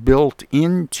so built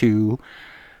into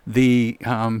the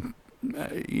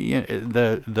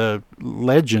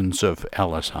legends of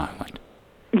Ellis Island.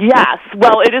 Yes.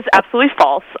 Well, it is absolutely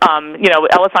false.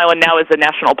 Ellis Island now is a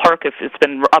national park. If it's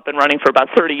been up and running for about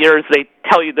 30 years, they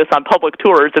tell you this on public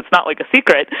tours. It's not like a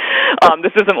secret.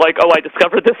 This isn't like, I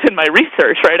discovered this in my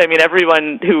research, right? I mean,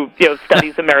 everyone who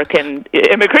studies American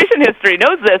immigration history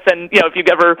knows this. And if you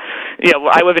ever,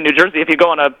 I live in New Jersey. If you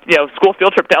go on a school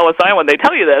field trip to Ellis Island, they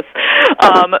tell you this.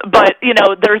 But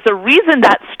there's a reason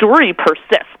that story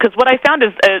persists. Because what I found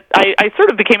is, I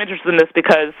sort of became interested in this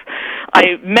because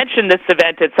I mentioned this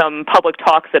event at some public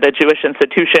talks at a Jewish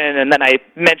institution, and then I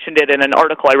mentioned it in an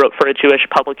article I wrote for a Jewish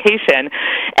publication,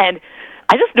 and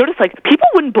I just noticed, people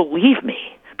wouldn't believe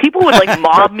me. People would,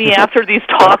 mob me after these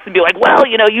talks and be like, well,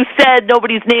 you said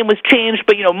nobody's name was changed,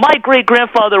 but, my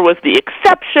great-grandfather was the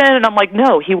exception. And I'm like,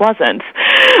 no, he wasn't.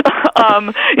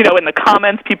 In the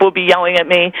comments, people would be yelling at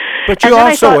me. But you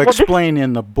also explain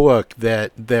in the book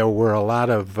that there were a lot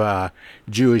of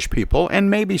Jewish people, and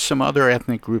maybe some other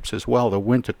ethnic groups as well, that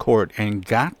went to court and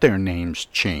got their names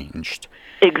changed.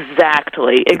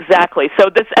 Exactly.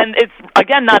 So it's,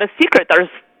 again, not a secret. There's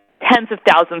tens of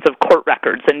thousands of court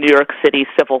records in New York City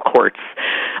civil courts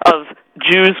of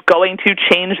Jews going to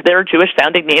change their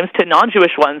Jewish-sounding names to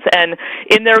non-Jewish ones. And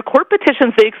in their court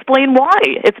petitions, they explain why.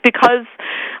 It's because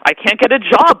I can't get a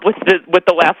job with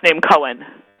the last name Cohen.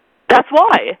 That's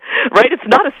why, right? It's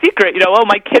not a secret. Oh,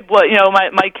 my kid,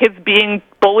 my kid's being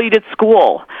bullied at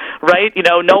school, right?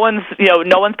 No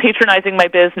one's patronizing my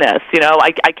business.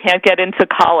 I can't get into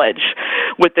college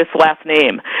with this last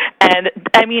name. And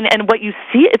and what you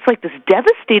see, it's like this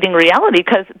devastating reality,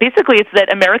 because basically it's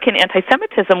that American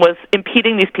anti-Semitism was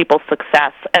impeding these people's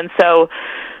success. And so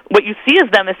what you see is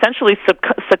them essentially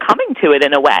succumbing to it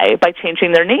in a way by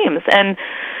changing their names. And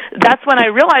that's when I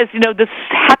realized, this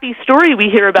happy story we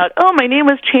hear about, oh, my name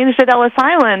was changed at Ellis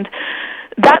Island.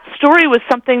 That story was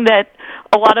something that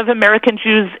a lot of American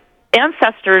Jews'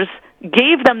 ancestors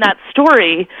gave them that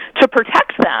story to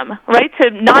protect them, right? To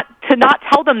not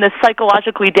tell them this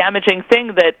psychologically damaging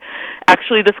thing that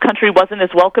actually this country wasn't as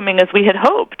welcoming as we had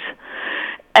hoped.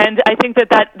 And I think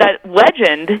that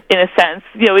legend, in a sense,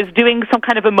 is doing some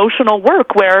kind of emotional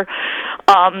work where,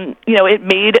 it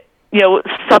made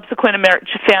subsequent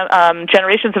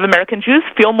generations of American Jews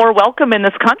feel more welcome in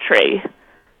this country.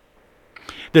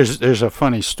 There's a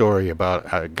funny story about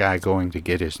a guy going to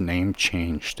get his name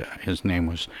changed. His name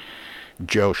was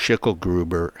Joe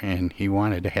Schickelgruber, and he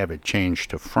wanted to have it changed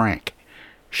to Frank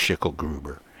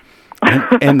Schickelgruber.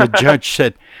 And the judge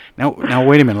said, now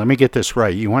wait a minute, let me get this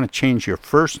right. You want to change your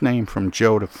first name from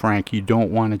Joe to Frank. You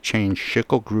don't want to change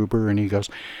Schickelgruber. And he goes,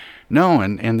 no.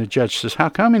 And the judge says, how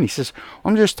come? And he says,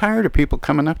 I'm just tired of people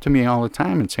coming up to me all the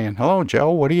time and saying, hello,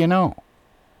 Joe, what do you know?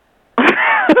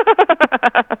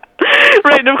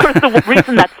 Right, and of course the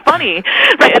reason that's funny,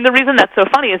 right, and the reason that's so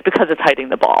funny is because it's hiding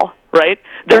the ball, right?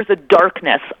 There's a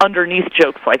darkness underneath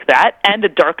jokes like that, and a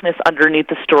darkness underneath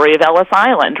the story of Ellis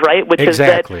Island, right? Which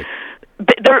exactly. is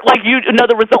that they're like in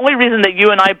other words, the only reason that you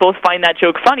and I both find that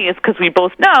joke funny is because we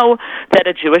both know that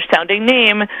a Jewish-sounding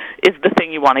name is the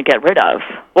thing you want to get rid of.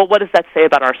 Well, what does that say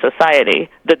about our society?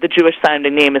 That the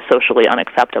Jewish-sounding name is socially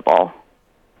unacceptable.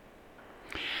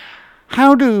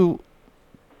 How do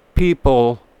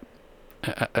people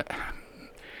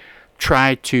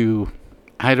try to,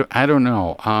 I don't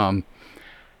know,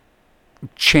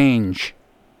 change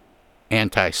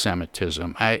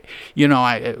anti-Semitism?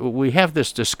 We have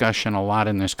this discussion a lot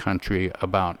in this country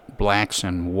about blacks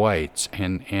and whites,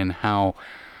 and how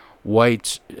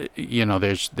whites,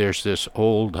 there's this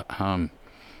old, I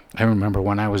remember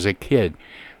when I was a kid,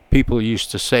 people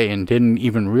used to say, and didn't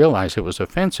even realize it was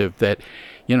offensive, that,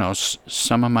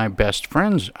 some of my best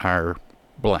friends are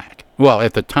black. Well,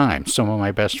 at the time, some of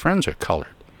my best friends are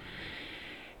colored.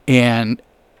 And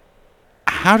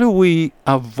how do we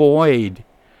avoid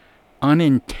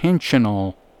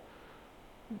unintentional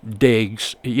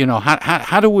digs?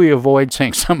 How do we avoid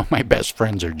saying some of my best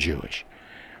friends are Jewish?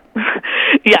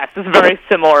 Yes, it's a very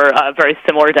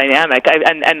similar dynamic.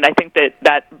 And I think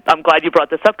that I'm glad you brought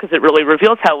this up, because it really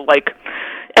reveals how,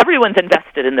 everyone's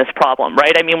invested in this problem,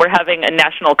 right? I mean, we're having a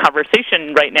national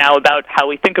conversation right now about how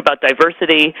we think about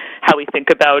diversity, how we think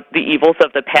about the evils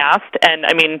of the past. And,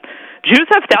 I mean, Jews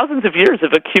have thousands of years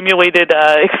of accumulated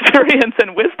experience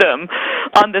and wisdom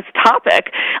on this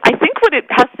topic. I think what it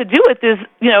has to do with is,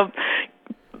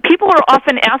 people are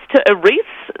often asked to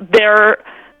erase their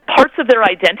parts of their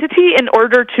identity in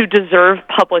order to deserve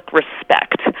public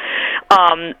respect.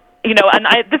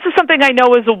 And this is something I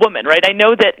know as a woman, right? I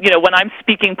know that, when I'm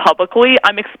speaking publicly,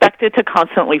 I'm expected to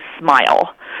constantly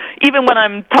smile, even when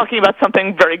I'm talking about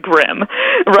something very grim,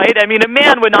 right? I mean, a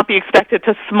man would not be expected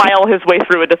to smile his way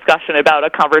through a discussion about a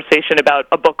conversation about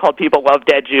a book called People Love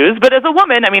Dead Jews. But as a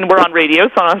woman, I mean, we're on radio,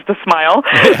 so I don't have to smile.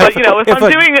 But,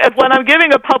 when I'm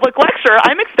giving a public lecture,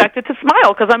 I'm expected to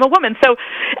smile because I'm a woman. So,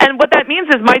 and what that means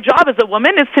is my job as a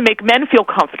woman is to make men feel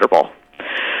comfortable.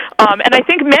 And I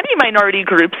think many minority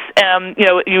groups,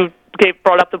 you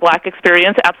brought up the black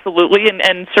experience, absolutely,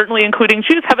 and certainly including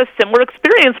Jews, have a similar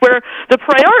experience where the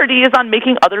priority is on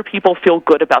making other people feel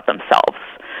good about themselves.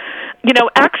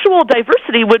 Actual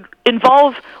diversity would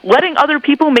involve letting other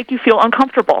people make you feel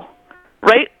uncomfortable,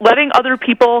 right? Letting other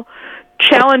people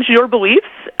challenge your beliefs.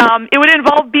 It would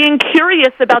involve being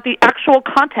curious about the actual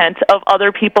content of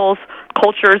other people's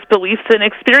cultures, beliefs, and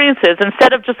experiences,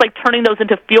 instead of just turning those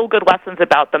into feel-good lessons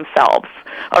about themselves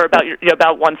or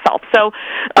about oneself. So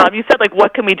you said,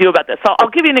 what can we do about this? So I'll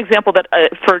give you an example that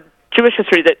for Jewish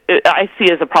history that I see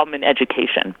as a problem in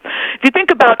education. If you think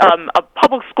about a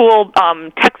public school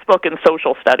textbook in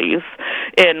social studies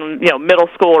in middle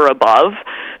school or above,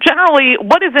 generally,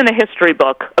 what is in a history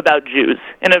book about Jews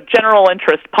in a general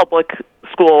interest public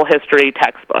school history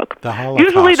textbook? The Holocaust.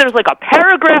 Usually, there's a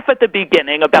paragraph at the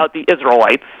beginning about the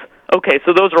Israelites. Okay,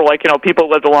 so those are people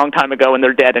lived a long time ago and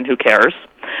they're dead and who cares?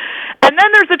 And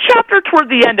then there's a chapter toward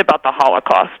the end about the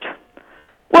Holocaust.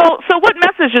 Well, so what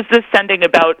message is this sending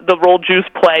about the role Jews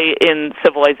play in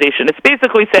civilization? It's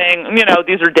basically saying,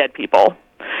 these are dead people.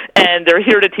 and they're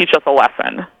here to teach us a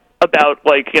lesson about,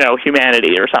 like, you know,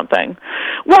 humanity or something.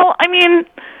 Well, I mean,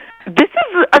 this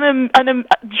is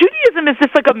Judaism is this,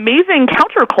 like, amazing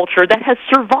counterculture that has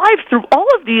survived through all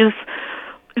of these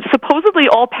supposedly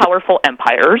all-powerful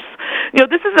empires. You know,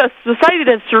 this is a society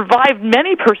that has survived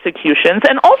many persecutions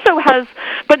and also has,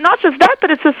 but not just that, but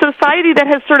it's a society that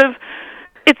has sort of,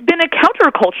 it's been a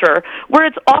counterculture where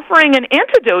it's offering an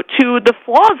antidote to the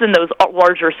flaws in those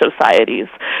larger societies.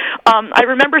 I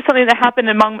remember something that happened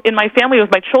in my family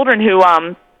with my children who,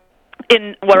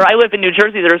 in where I live in New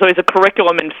Jersey, there's always a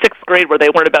curriculum in 6th grade where they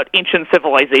learn about ancient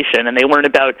civilization, and they learn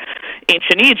about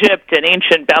ancient Egypt and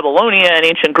ancient Babylonia and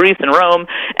ancient Greece and Rome.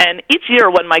 And each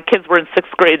year when my kids were in 6th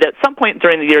grade, at some point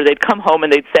during the year, they'd come home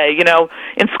and they'd say, you know,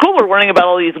 in school we're learning about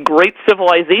all these great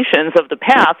civilizations of the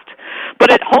past,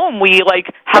 but at home we,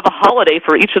 like, have a holiday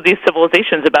for each of these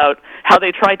civilizations about how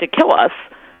they tried to kill us.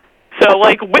 So,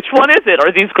 like, which one is it?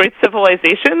 Are these great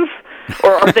civilizations,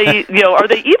 or are they, you know, are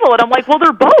they evil? And I'm like, well,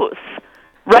 they're both,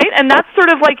 right? And that's sort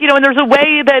of like, you know, and there's a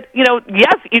way that, you know,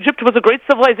 yes, Egypt was a great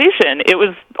civilization. It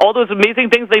was, all those amazing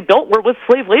things they built were with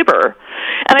slave labor.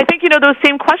 And I think, you know, those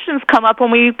same questions come up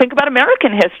when we think about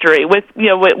American history with, you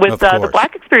know, with the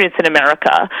Black experience in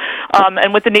America,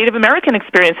 and with the Native American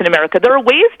experience in America. There are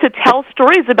ways to tell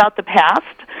stories about the past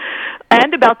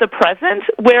and about the present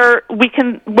where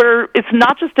it's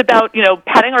not just about, you know,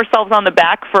 patting ourselves on the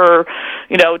back for,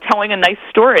 you know, telling a nice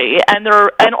story, and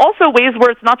also ways where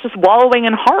it's not just wallowing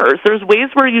in horrors. There's ways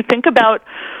where you think about,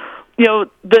 you know,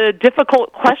 the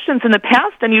difficult questions in the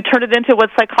past and you turn it into what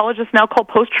psychologists now call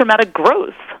post-traumatic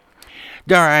growth.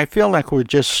 Dara, I feel like we're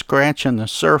just scratching the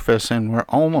surface and we're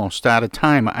almost out of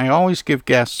time. I always give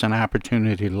guests an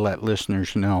opportunity to let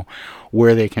listeners know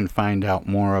where they can find out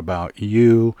more about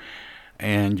you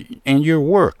and your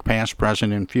work, past,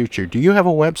 present, and future. Do you have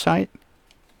a website?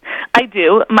 I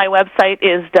do. My website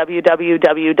is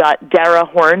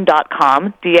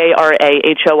www.darahorn.com,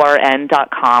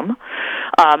 DARAHORN.com.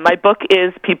 My book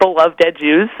is People Love Dead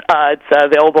Jews. It's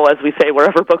available, as we say,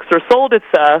 wherever books are sold.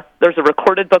 There's a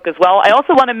recorded book as well. I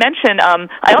also want to mention,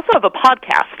 I also have a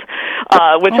podcast,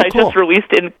 which I just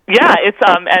released and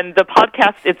the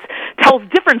podcast, it tells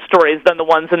different stories than the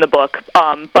ones in the book,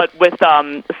 but with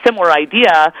a similar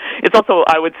idea. It's also,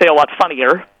 I would say, a lot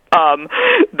funnier.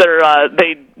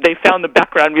 They found the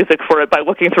background music for it by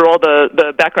looking through all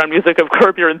the background music of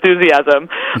Curb Your Enthusiasm.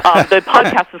 The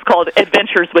podcast is called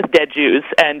Adventures with Dead Jews,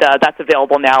 and that's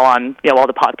available now on, you know, all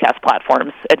the podcast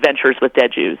platforms. Adventures with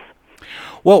Dead Jews.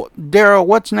 Well, Dara,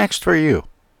 what's next for you?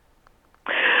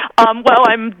 Well,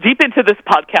 I'm deep into this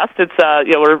podcast. It's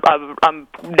I'm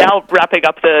now wrapping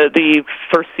up the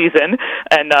first season,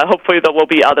 and hopefully there will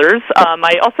be others.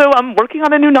 I'm working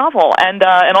on a new novel and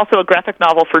also a graphic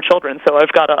novel for children. So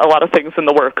I've got a lot of things in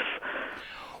the works.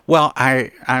 Well,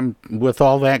 I'm with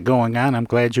all that going on, I'm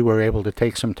glad you were able to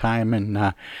take some time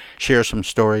and share some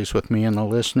stories with me and the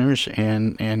listeners.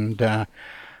 And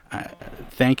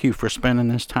thank you for spending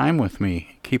this time with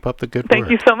me. Keep up the good work.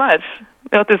 Thank you so much.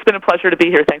 It's been a pleasure to be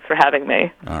here. Thanks for having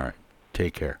me. All right.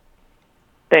 Take care.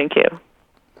 Thank you.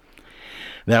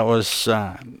 That was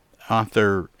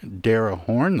author Dara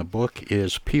Horn. The book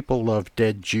is People Love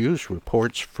Dead Jews,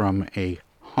 Reports from a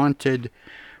Haunted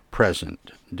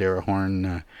Present. Dara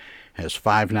Horn has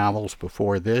 5 novels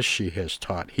before this. She has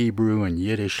taught Hebrew and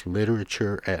Yiddish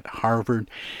literature at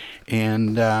Harvard.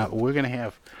 And we're going to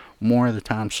have more of the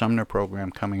Tom Sumner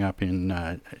program coming up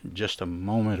in just a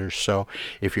moment or so.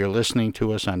 If you're listening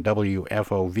to us on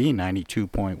WFOV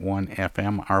 92.1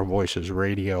 FM, Our Voices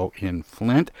Radio in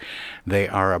Flint, they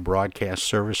are a broadcast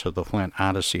service of the Flint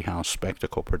Odyssey House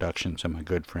Spectacle Productions and my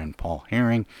good friend Paul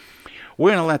Herring.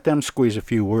 We're going to let them squeeze a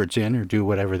few words in or do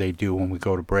whatever they do when we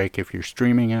go to break. If you're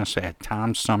streaming us at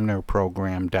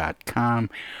TomSumnerProgram.com,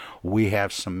 we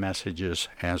have some messages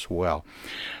as well.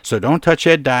 So don't touch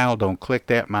that dial, don't click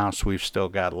that mouse. We've still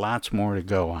got lots more to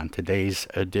go on today's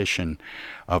edition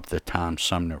of the Tom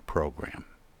Sumner Program.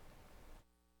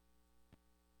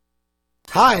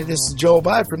 Hi, this is Joe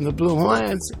By from the Blue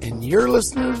Hawaiians, and you're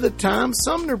listening to the Tom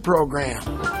Sumner Program.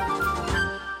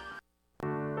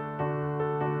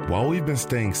 While we've been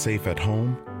staying safe at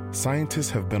home, scientists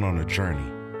have been on a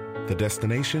journey. The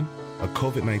destination? A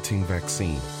COVID-19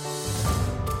 vaccine.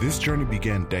 This journey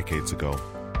began decades ago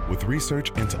with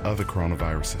research into other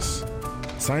coronaviruses.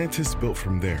 Scientists built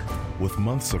from there with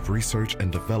months of research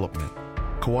and development,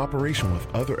 cooperation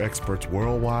with other experts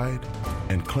worldwide,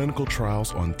 and clinical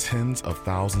trials on tens of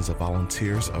thousands of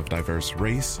volunteers of diverse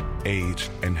race, age,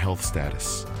 and health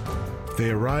status.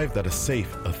 They arrived at a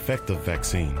safe, effective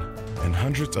vaccine, and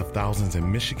hundreds of thousands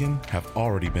in Michigan have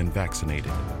already been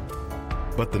vaccinated.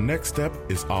 But the next step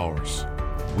is ours.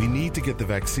 We need to get the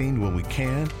vaccine when we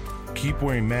can, keep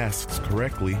wearing masks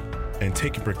correctly, and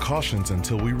taking precautions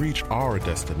until we reach our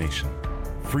destination,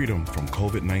 freedom from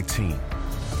COVID-19,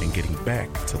 and getting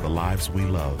back to the lives we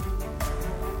love.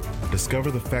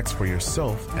 Discover the facts for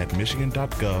yourself at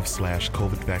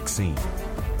michigan.gov/COVID vaccine.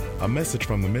 A message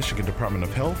from the Michigan Department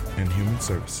of Health and Human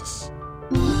Services.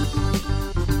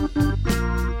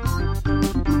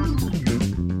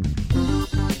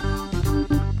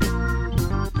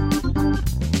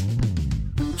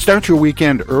 Start your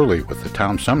weekend early with the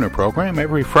Tom Sumner program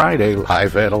every Friday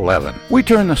live at 11. We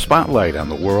turn the spotlight on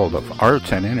the world of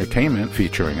arts and entertainment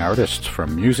featuring artists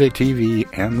from music, TV,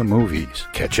 and the movies.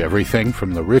 Catch everything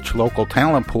from the rich local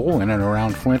talent pool in and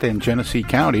around Flint and Genesee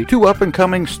County to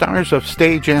up-and-coming stars of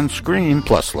stage and screen,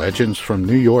 plus legends from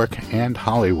New York and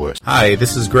Hollywood. Hi,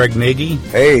 this is Greg Nagy.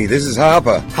 Hey, this is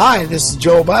Harper. Hi, this is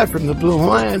Joe By from the Blue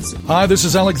Hawaiians. Hi, this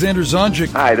is Alexander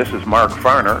Zonjic. Hi, this is Mark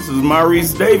Farner. This is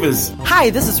Maurice Davis. Hi,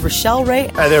 this is Rochelle Ray.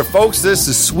 Hi there, folks. This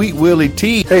is Sweet Willie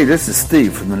T. Hey, this is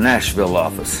Steve from the Nashville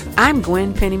office. I'm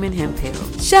Gwen Pennyman Hemphill.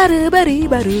 Start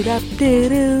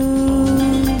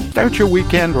your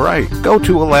weekend right. Go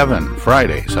to 11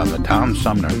 Fridays on the Tom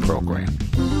Sumner program.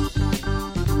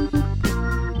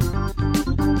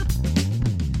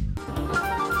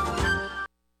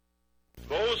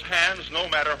 Those hands, no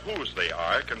matter whose they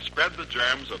are, can spread the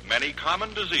germs of many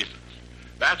common diseases.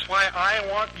 That's why I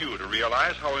want you to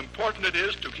realize how important it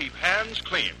is to keep hands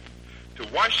clean, to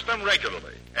wash them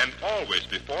regularly and always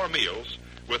before meals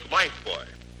with Lifebuoy,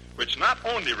 which not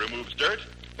only removes dirt,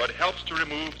 but helps to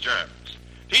remove germs.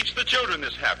 Teach the children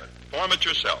this habit. Form it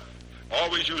yourself.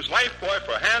 Always use Lifebuoy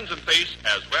for hands and face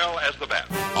as well as the bath.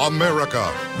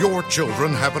 America, your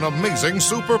children have an amazing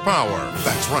superpower.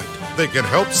 That's right. They can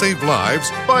help save lives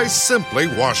by simply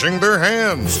washing their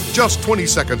hands. Just 20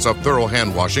 seconds of thorough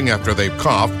hand washing after they've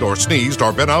coughed or sneezed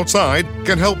or been outside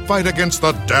can help fight against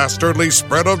the dastardly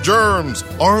spread of germs.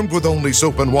 Armed with only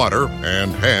soap and water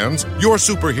and hands, your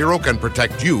superhero can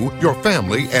protect you, your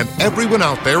family, and everyone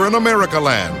out there in America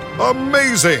land.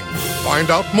 Amazing!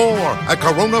 Find out more at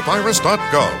coronavirus.gov.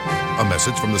 A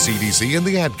message from the CDC and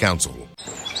the Ad Council.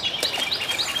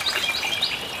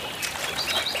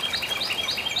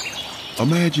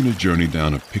 Imagine a journey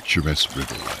down a picturesque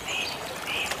river.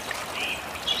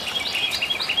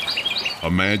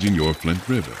 Imagine your Flint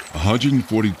River,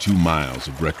 142 miles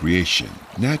of recreation,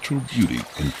 natural beauty,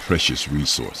 and precious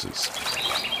resources.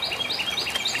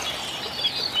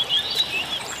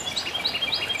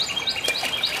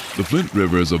 The Flint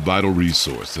River is a vital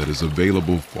resource that is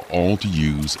available for all to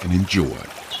use and enjoy.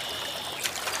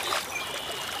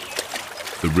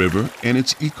 The river and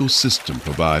its ecosystem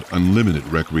provide unlimited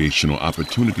recreational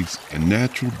opportunities and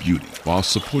natural beauty while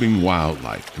supporting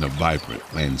wildlife in a vibrant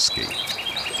landscape.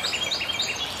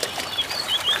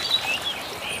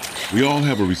 We all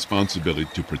have a responsibility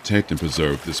to protect and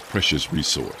preserve this precious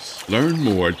resource. Learn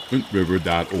more at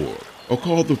flintriver.org or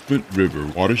call the Flint River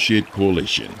Watershed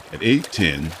Coalition at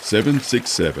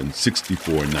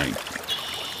 810-767-6490.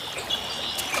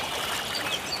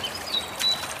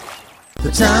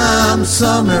 The Tom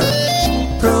Sumner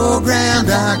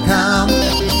Program.com.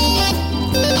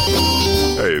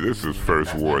 Hey, this is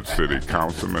First Ward City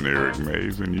Councilman Eric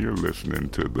Mays, and you're listening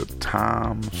to the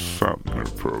Tom Sumner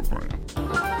Program.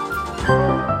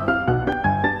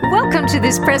 Welcome to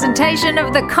this presentation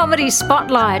of the Comedy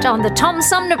Spotlight on the Tom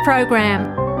Sumner Program.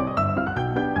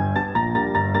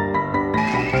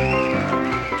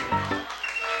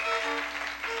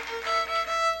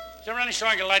 Is there any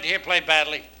song you'd like to hear played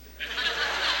badly?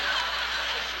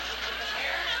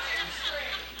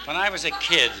 When I was a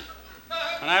kid,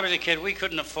 we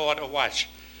couldn't afford a watch.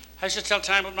 I used to tell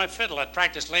time with my fiddle. I'd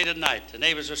practice late at night. The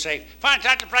neighbors would say, "Fine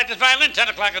time to practice violin, 10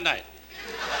 o'clock at night."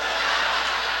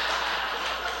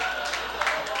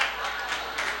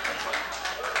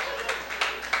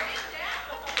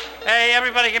 Hey,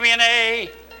 everybody give me an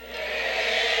A.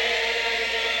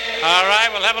 All right,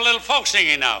 we'll have a little folk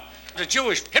singing now. The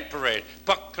Jewish hit parade.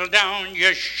 Buckle down,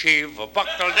 yeshiva,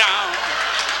 buckle down.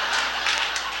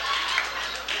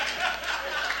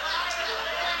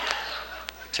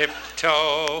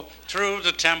 Tiptoe through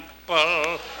the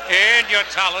temple in your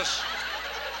tallis.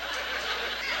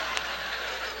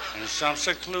 In some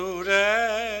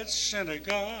secluded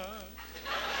synagogue.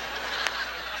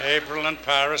 April in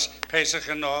Paris, Pesach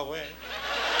in Norway.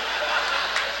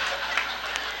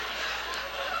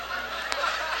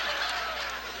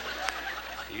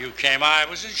 You came, I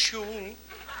was in shul.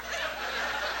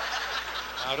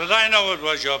 How did I know it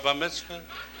was your bar mitzvah?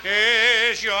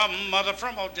 Is your mother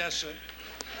from Odessa?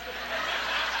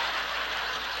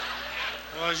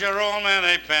 Was your old man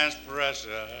a pants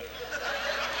presser?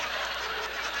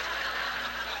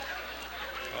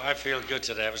 I feel good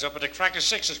today. I was up at the crack of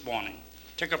 6 this morning.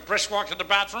 Took a brisk walk to the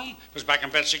bathroom. Was back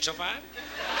in bed 6:05.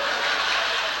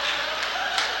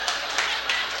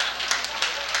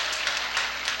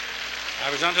 I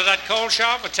was under that cold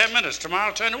shower for 10 minutes. Tomorrow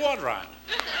I'll turn the water on.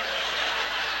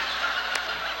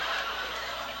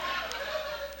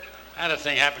 I had a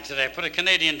thing happen today. I put a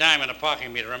Canadian dime in a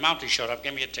parking meter. A Mountie showed up,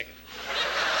 gave me a ticket.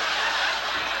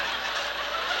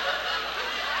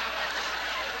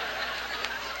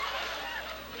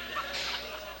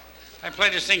 I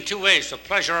play this thing two ways, for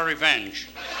pleasure or revenge.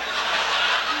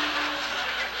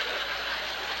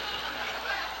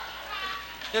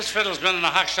 This fiddle's been in the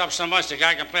hock shop so much, the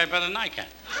guy can play it better than I can.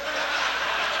 In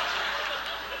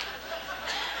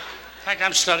fact,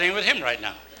 I'm studying with him right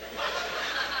now.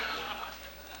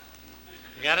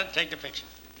 You got it? Take the picture.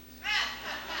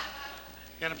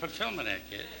 You gotta put film in there,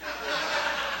 kid.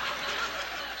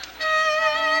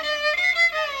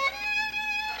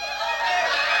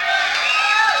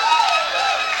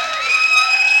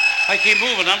 I keep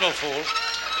moving, I'm no fool.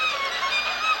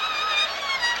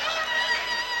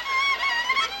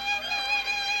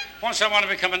 Once I wanted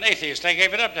to become an atheist, I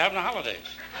gave it up to having the holidays.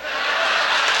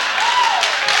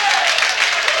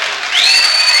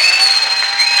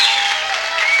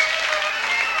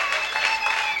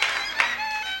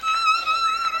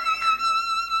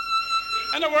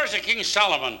 In the words of King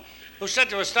Solomon, who said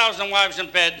to his 1,000 wives in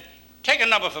bed, take a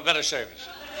number for better service.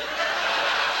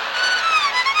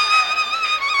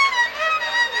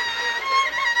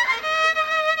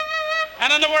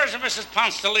 And in the words of Mrs.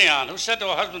 Ponce de Leon, who said to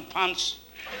her husband Ponce,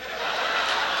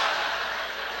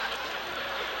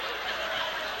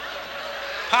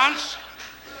 Ponce,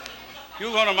 you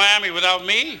going to Miami without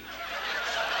me?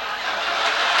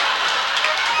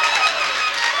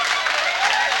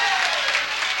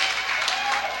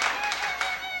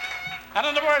 And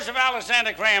in the words of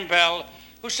Alexander Graham Bell,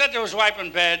 who said to his wife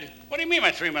in bed, what do you mean my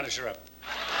 3 minutes are up?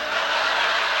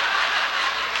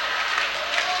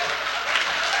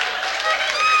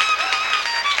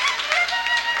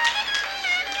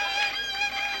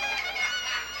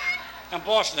 In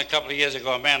Boston a couple of years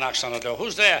ago, a man knocks on the door.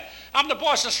 Who's there? I'm the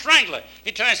Boston Strangler.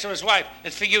 He turns to his wife.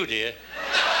 It's for you, dear.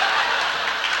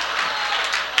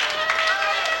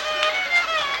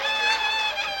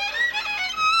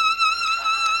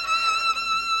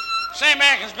 Same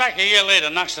man comes back a year later,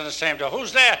 knocks on the same door.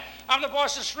 Who's there? I'm the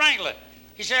Boston Strangler.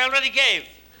 He said, I already gave.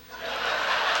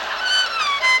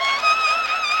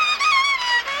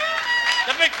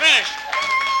 The big finish.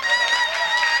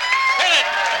 Hit it.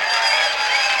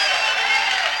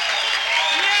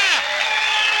 Yeah.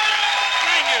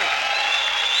 Thank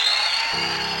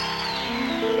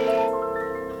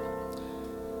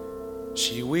you.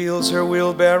 She wheels her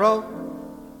wheelbarrow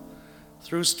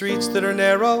through streets that are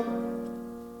narrow.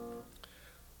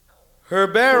 Her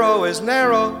barrow is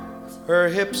narrow, her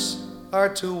hips are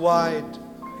too wide.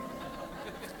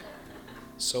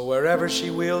 So wherever she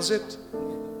wheels it,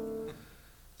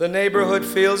 the neighborhood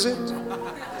feels it.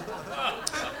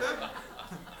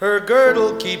 Her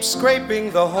girdle keeps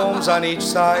scraping the homes on each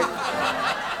side.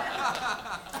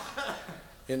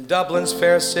 In Dublin's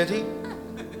fair city,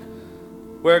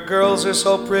 where girls are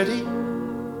so pretty,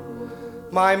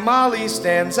 my Molly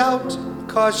stands out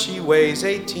 'cause she weighs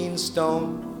 18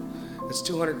 stone. It's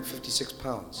 256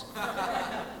 pounds.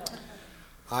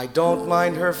 I don't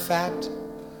mind her fat,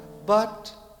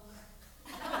 but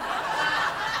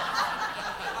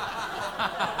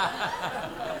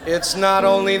it's not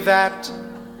only that,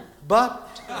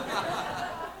 but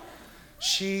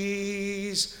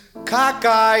she's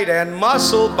cockeyed and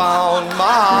muscle-bound,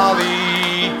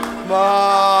 Molly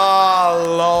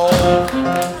Malone.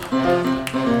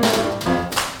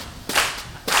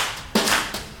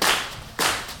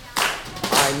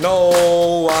 I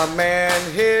know a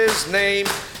man, his name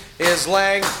is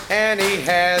Lang, and he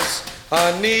has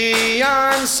a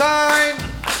neon sign.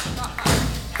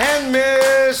 And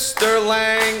Mr.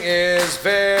 Lang is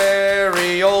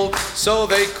very old, so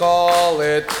they call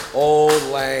it Old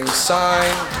Lang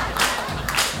Syne.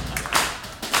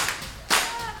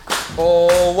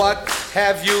 Oh, what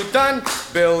have you done,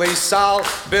 Billy Sol,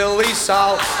 Billy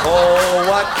Sol? Oh,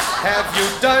 what have you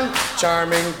done,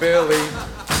 charming Billy?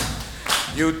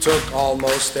 You took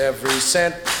almost every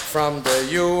cent from the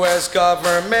U.S.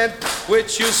 government,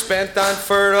 which you spent on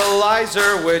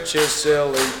fertilizer, which is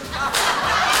silly.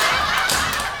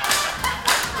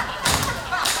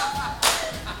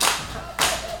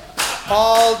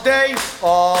 All day,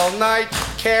 all night,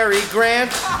 Cary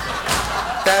Grant.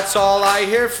 That's all I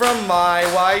hear from my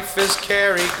wife is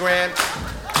Cary Grant.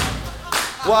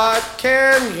 What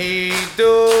can he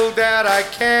do that I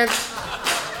can't?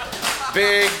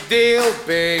 Big deal,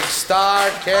 big star,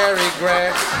 Cary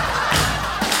Grant.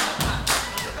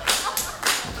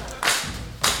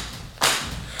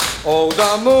 Oh,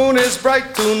 the moon is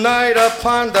bright tonight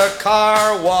upon the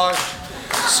car wash,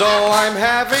 so I'm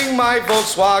having my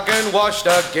Volkswagen washed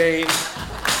again.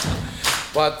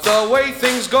 But the way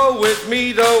things go with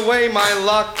me, the way my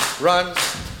luck runs,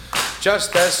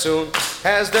 just as soon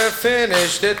as they're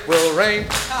finished, it will rain.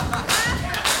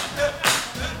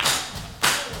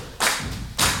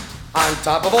 On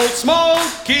top of Old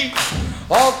Smoky,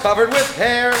 all covered with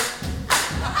hair.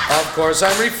 Of course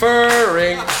I'm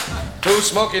referring to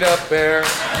Smokey the Bear.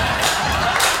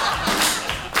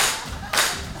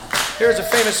 Here's a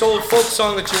famous old folk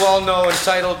song that you all know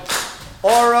entitled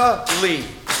Aura Lee.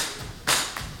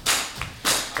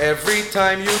 Every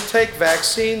time you take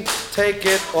vaccine, take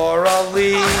it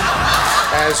orally.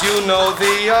 As you know,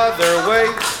 the other way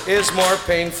is more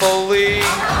painfully.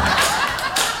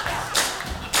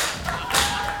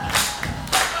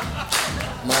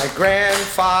 My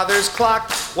grandfather's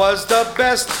clock was the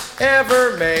best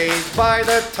ever made by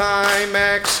the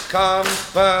Timex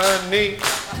Company.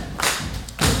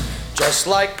 Just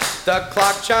like the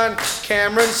clock John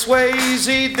Cameron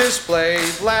Swayze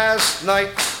displayed last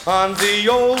night on the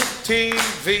old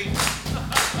TV.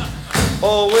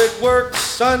 Oh, it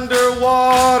works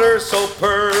underwater so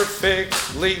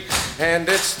perfectly, and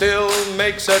it still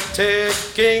makes a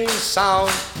ticking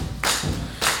sound,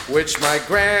 which my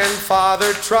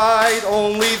grandfather tried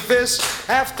only this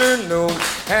afternoon,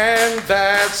 and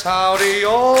that's how the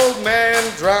old man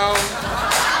drowned.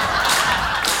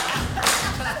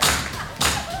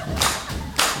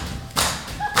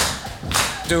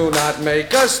 Do not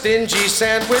make a stingy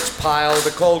sandwich, pile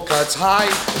the cold cuts high.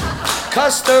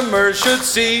 Customers should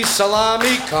see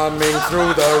salami coming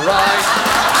through the rye.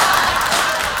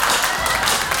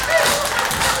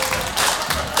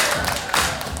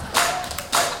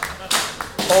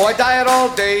 Oh, I diet all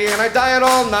day and I diet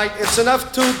all night. It's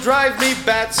enough to drive me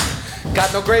bats.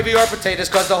 Got no gravy or potatoes,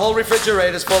 cause the whole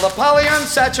refrigerator's full of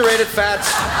polyunsaturated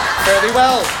fats. Fare thee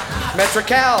well,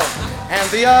 Metrical, and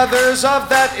the others of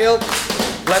that ilk.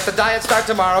 Let the diet start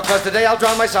tomorrow, cause today I'll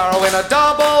drown my sorrow in a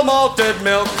double malted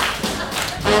milk.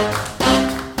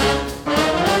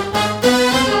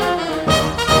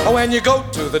 When you go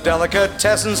to the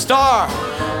delicatessen store,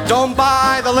 don't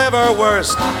buy the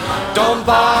liverwurst. Don't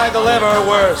buy the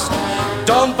liverwurst.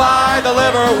 Don't buy the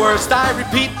liverwurst. I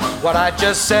repeat what I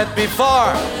just said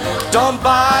before. Don't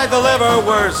buy the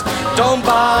liverwurst. Don't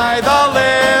buy the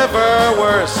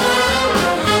liverwurst.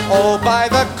 Oh, buy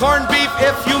the corned beef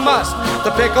if you must.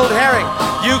 The pickled herring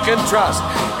you can trust.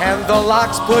 And the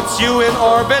lox puts you in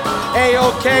orbit,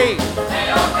 A-OK.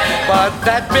 But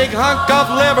that big hunk of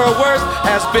liverwurst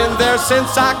has been there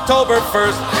since October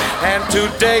 1st. And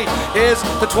today is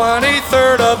the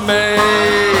 23rd of May.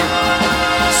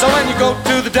 So when you go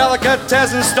to the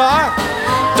delicatessen store,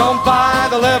 don't buy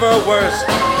the liverwurst.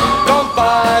 Don't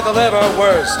buy the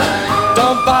liverwurst.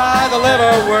 Don't buy the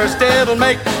liverwurst. It'll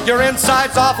make your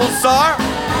insides awful sore.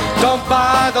 Don't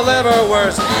buy the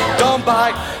liverwurst. Don't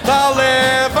buy the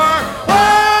liverwurst.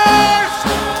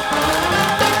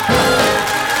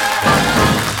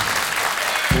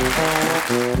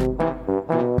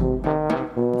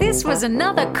 This was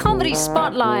another comedy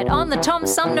spotlight on the Tom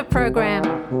Sumner program.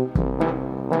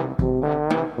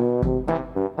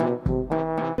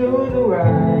 Do the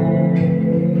right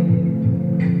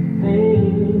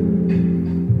thing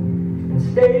and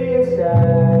stay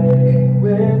inside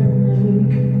with me.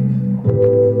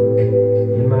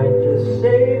 You might just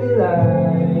save a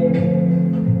life,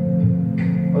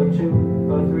 or 2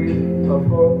 or 3 or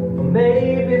 4 or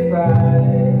maybe 5.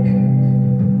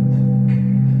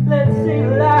 Let's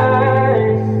save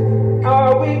lives.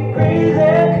 Are we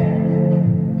crazy,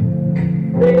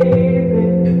 baby?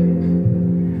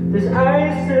 This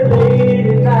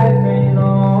isolated life ain't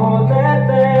all that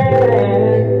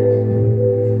bad.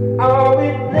 Are we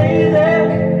lazy?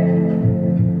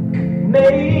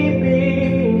 Maybe,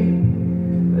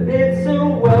 but it's a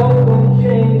welcome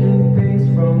change of pace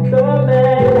from the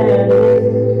madness.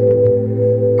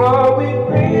 Are we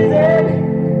crazy?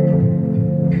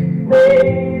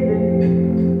 Maybe.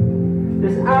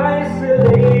 This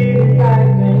isolated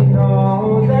life ain't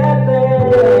all that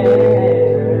bad.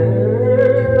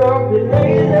 Are we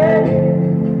lazy?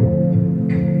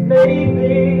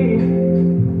 Maybe,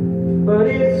 but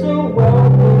it's a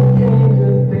welcome change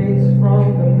of pace from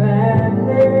the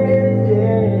madness.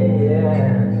 Yeah.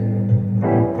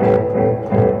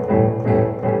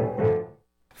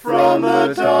 From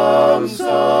the Tom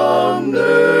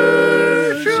Sumner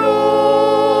Show.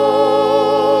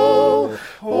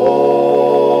 Oh.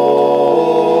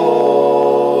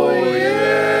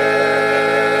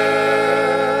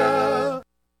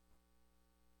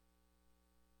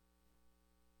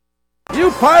 you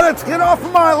pilots get off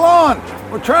of my lawn.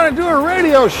 We're trying to do a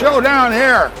radio show down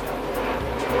here.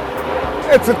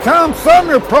 It's a Tom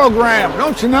Sumner program,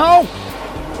 don't you know?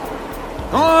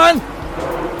 Go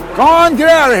on, get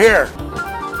out of here.